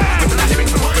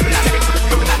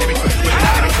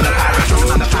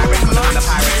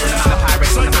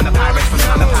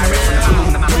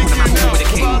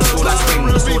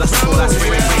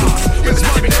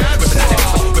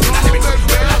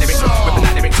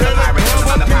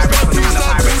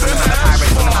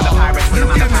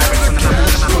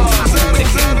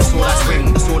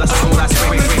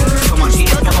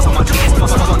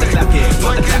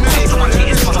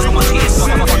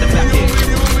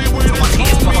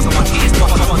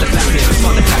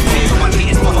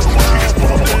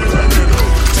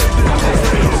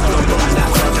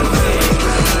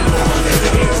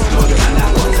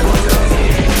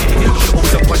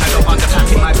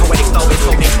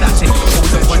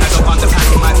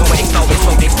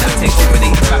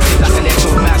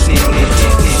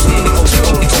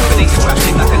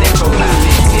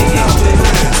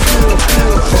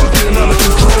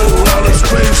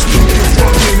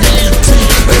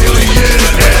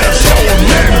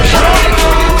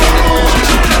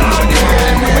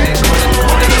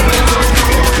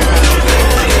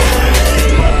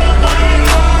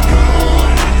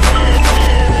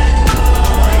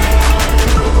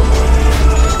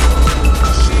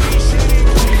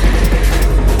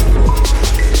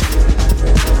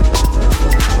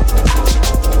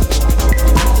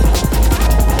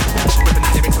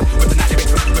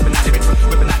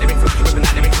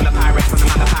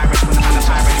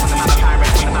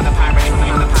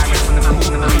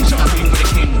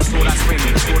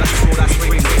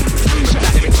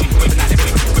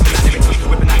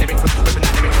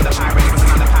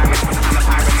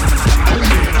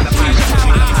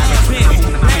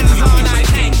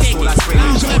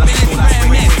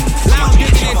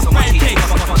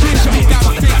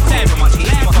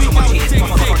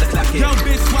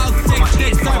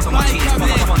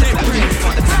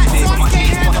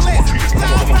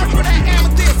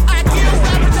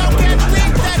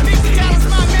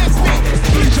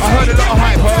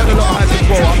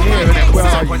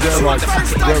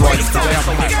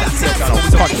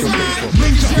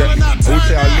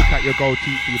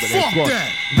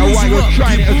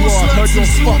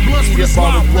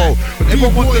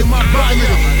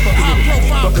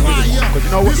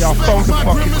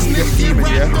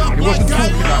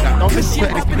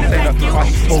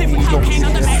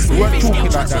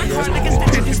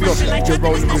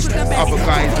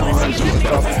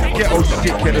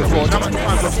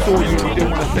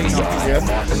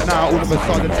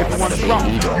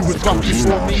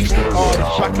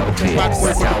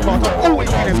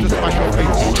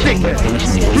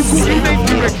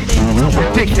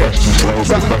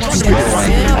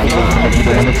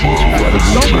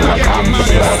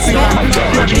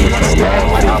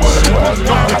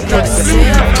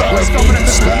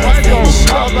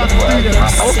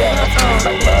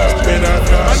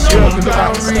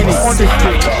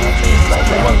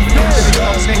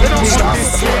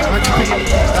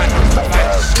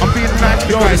 I'm being nice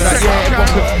to guys, like, yeah, everyone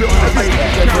could spit on the face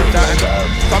and that.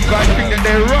 Some guys think that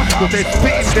they're rough because they're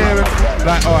spitting there and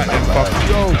like, alright then, fuck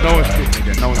you. No one's spitting me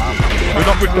then, no one's spitting me. We're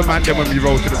not with the man then when we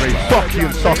roll to the race. Fuck you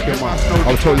and suck them, man.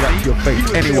 I'll tell you that to your face,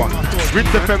 anyone.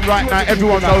 Rinse FM right now,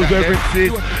 everyone knows where Rinse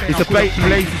is. It's a bait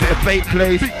place, it's a bait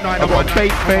place. I've got a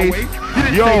bait face.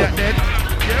 Yo,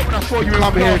 when I saw you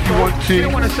come here if you want to.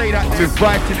 I'm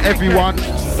inviting everyone.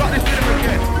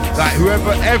 Like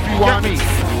whoever, everyone.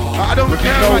 I don't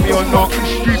care know me or not.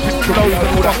 Stupid clothes and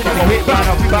all that stuff. Hit man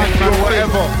up, back man,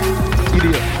 whatever.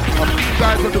 Idiot. You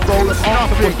guys on the roll of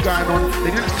after what's going on.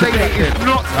 They didn't say that it's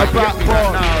not about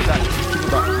bars.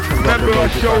 Remember I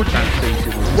showed you.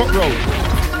 What road?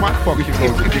 My fucking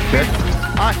road, you dickhead.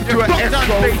 I had to do an S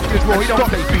roll as well. He don't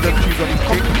say season 2 on his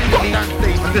dick. Fuck that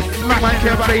stage. And just smash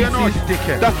him faces,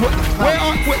 dickhead. That's what. Where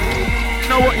are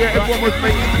you know what, yeah, everyone was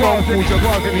making phone calls, I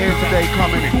wasn't here today,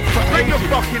 coming in. Bring your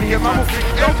fucking here, man.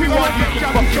 Everyone you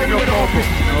can fucking your phone calls.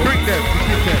 Bring them,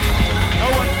 dickhead. No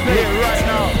one's here right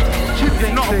now.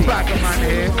 There's not a bagger man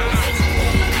here. I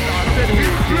said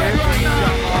who's here.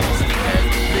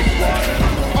 Big one.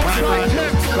 Man,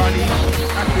 Gunny.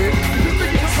 That's it.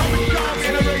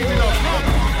 In a raising up.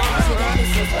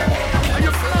 Are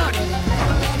you blood?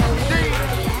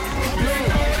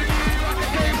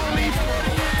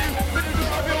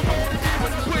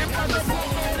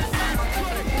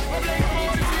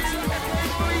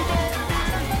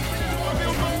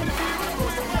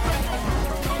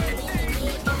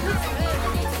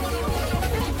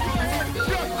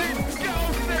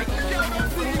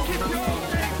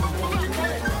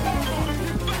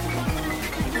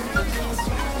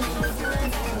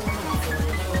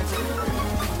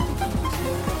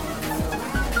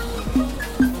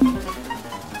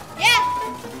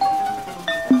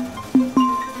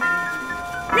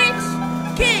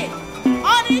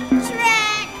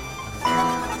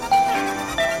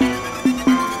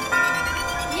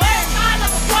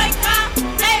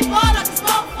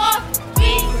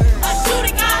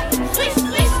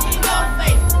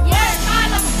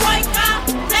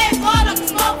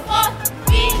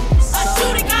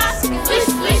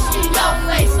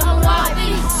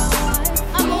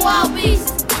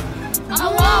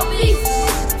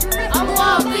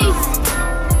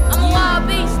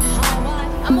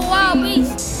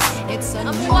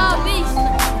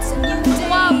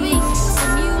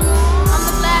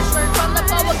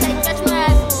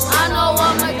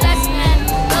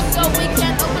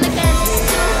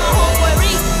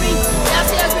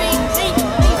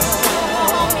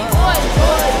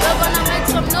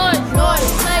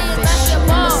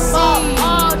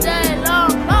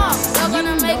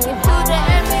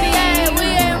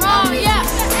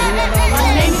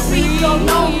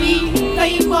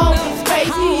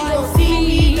 crazy. Don't see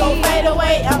me, don't fade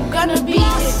away. I'm gonna be in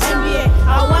NBA.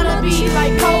 I wanna be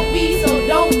like Kobe, so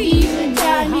don't even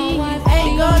try me. You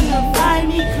ain't gonna find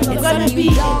me. I'm gonna be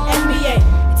in NBA.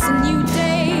 It's a new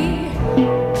day.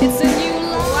 It's a new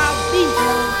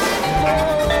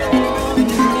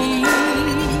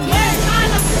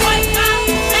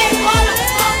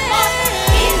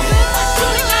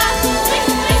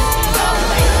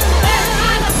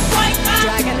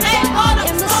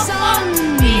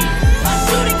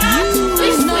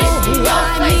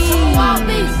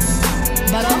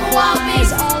but I'm always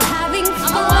all having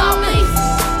fun.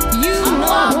 You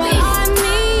know what I mean.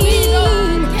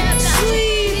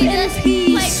 Sweet and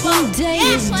peaceful day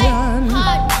is done.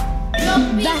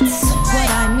 That's what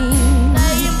I mean.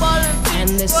 And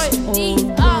this whole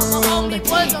world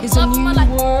is a new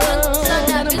world.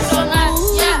 And a cool world.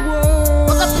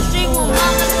 Woke up the street with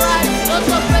mama crying. Go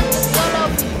to breakfast, go to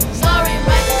sorry,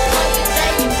 man. What you say,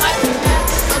 you might be mad.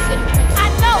 I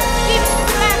know, keep it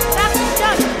flat, that's the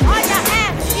judge. On your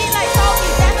ass, be like Kobe,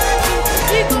 that's what I mean.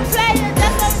 You can play it,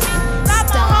 that's what I mean. Not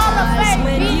my Hall of Fame,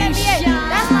 be NBA,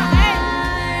 that's my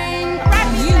aim. Rap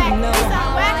me back, it's a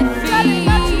whack, running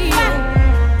up too fast.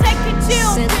 Take it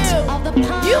chill, chill.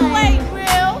 You ain't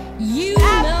real. You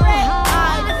know how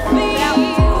I feel.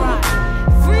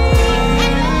 Free.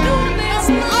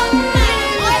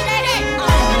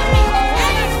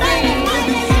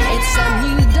 It's a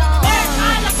new dawn.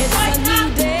 It's a new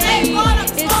day. It's a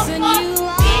new life.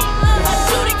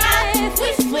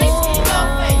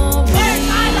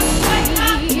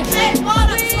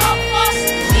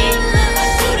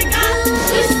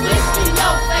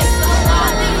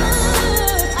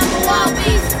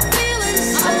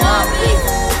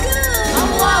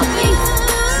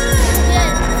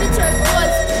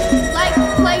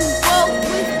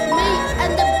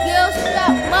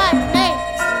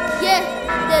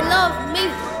 Love me.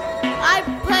 I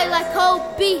play like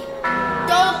Kobe.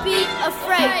 Don't be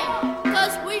afraid.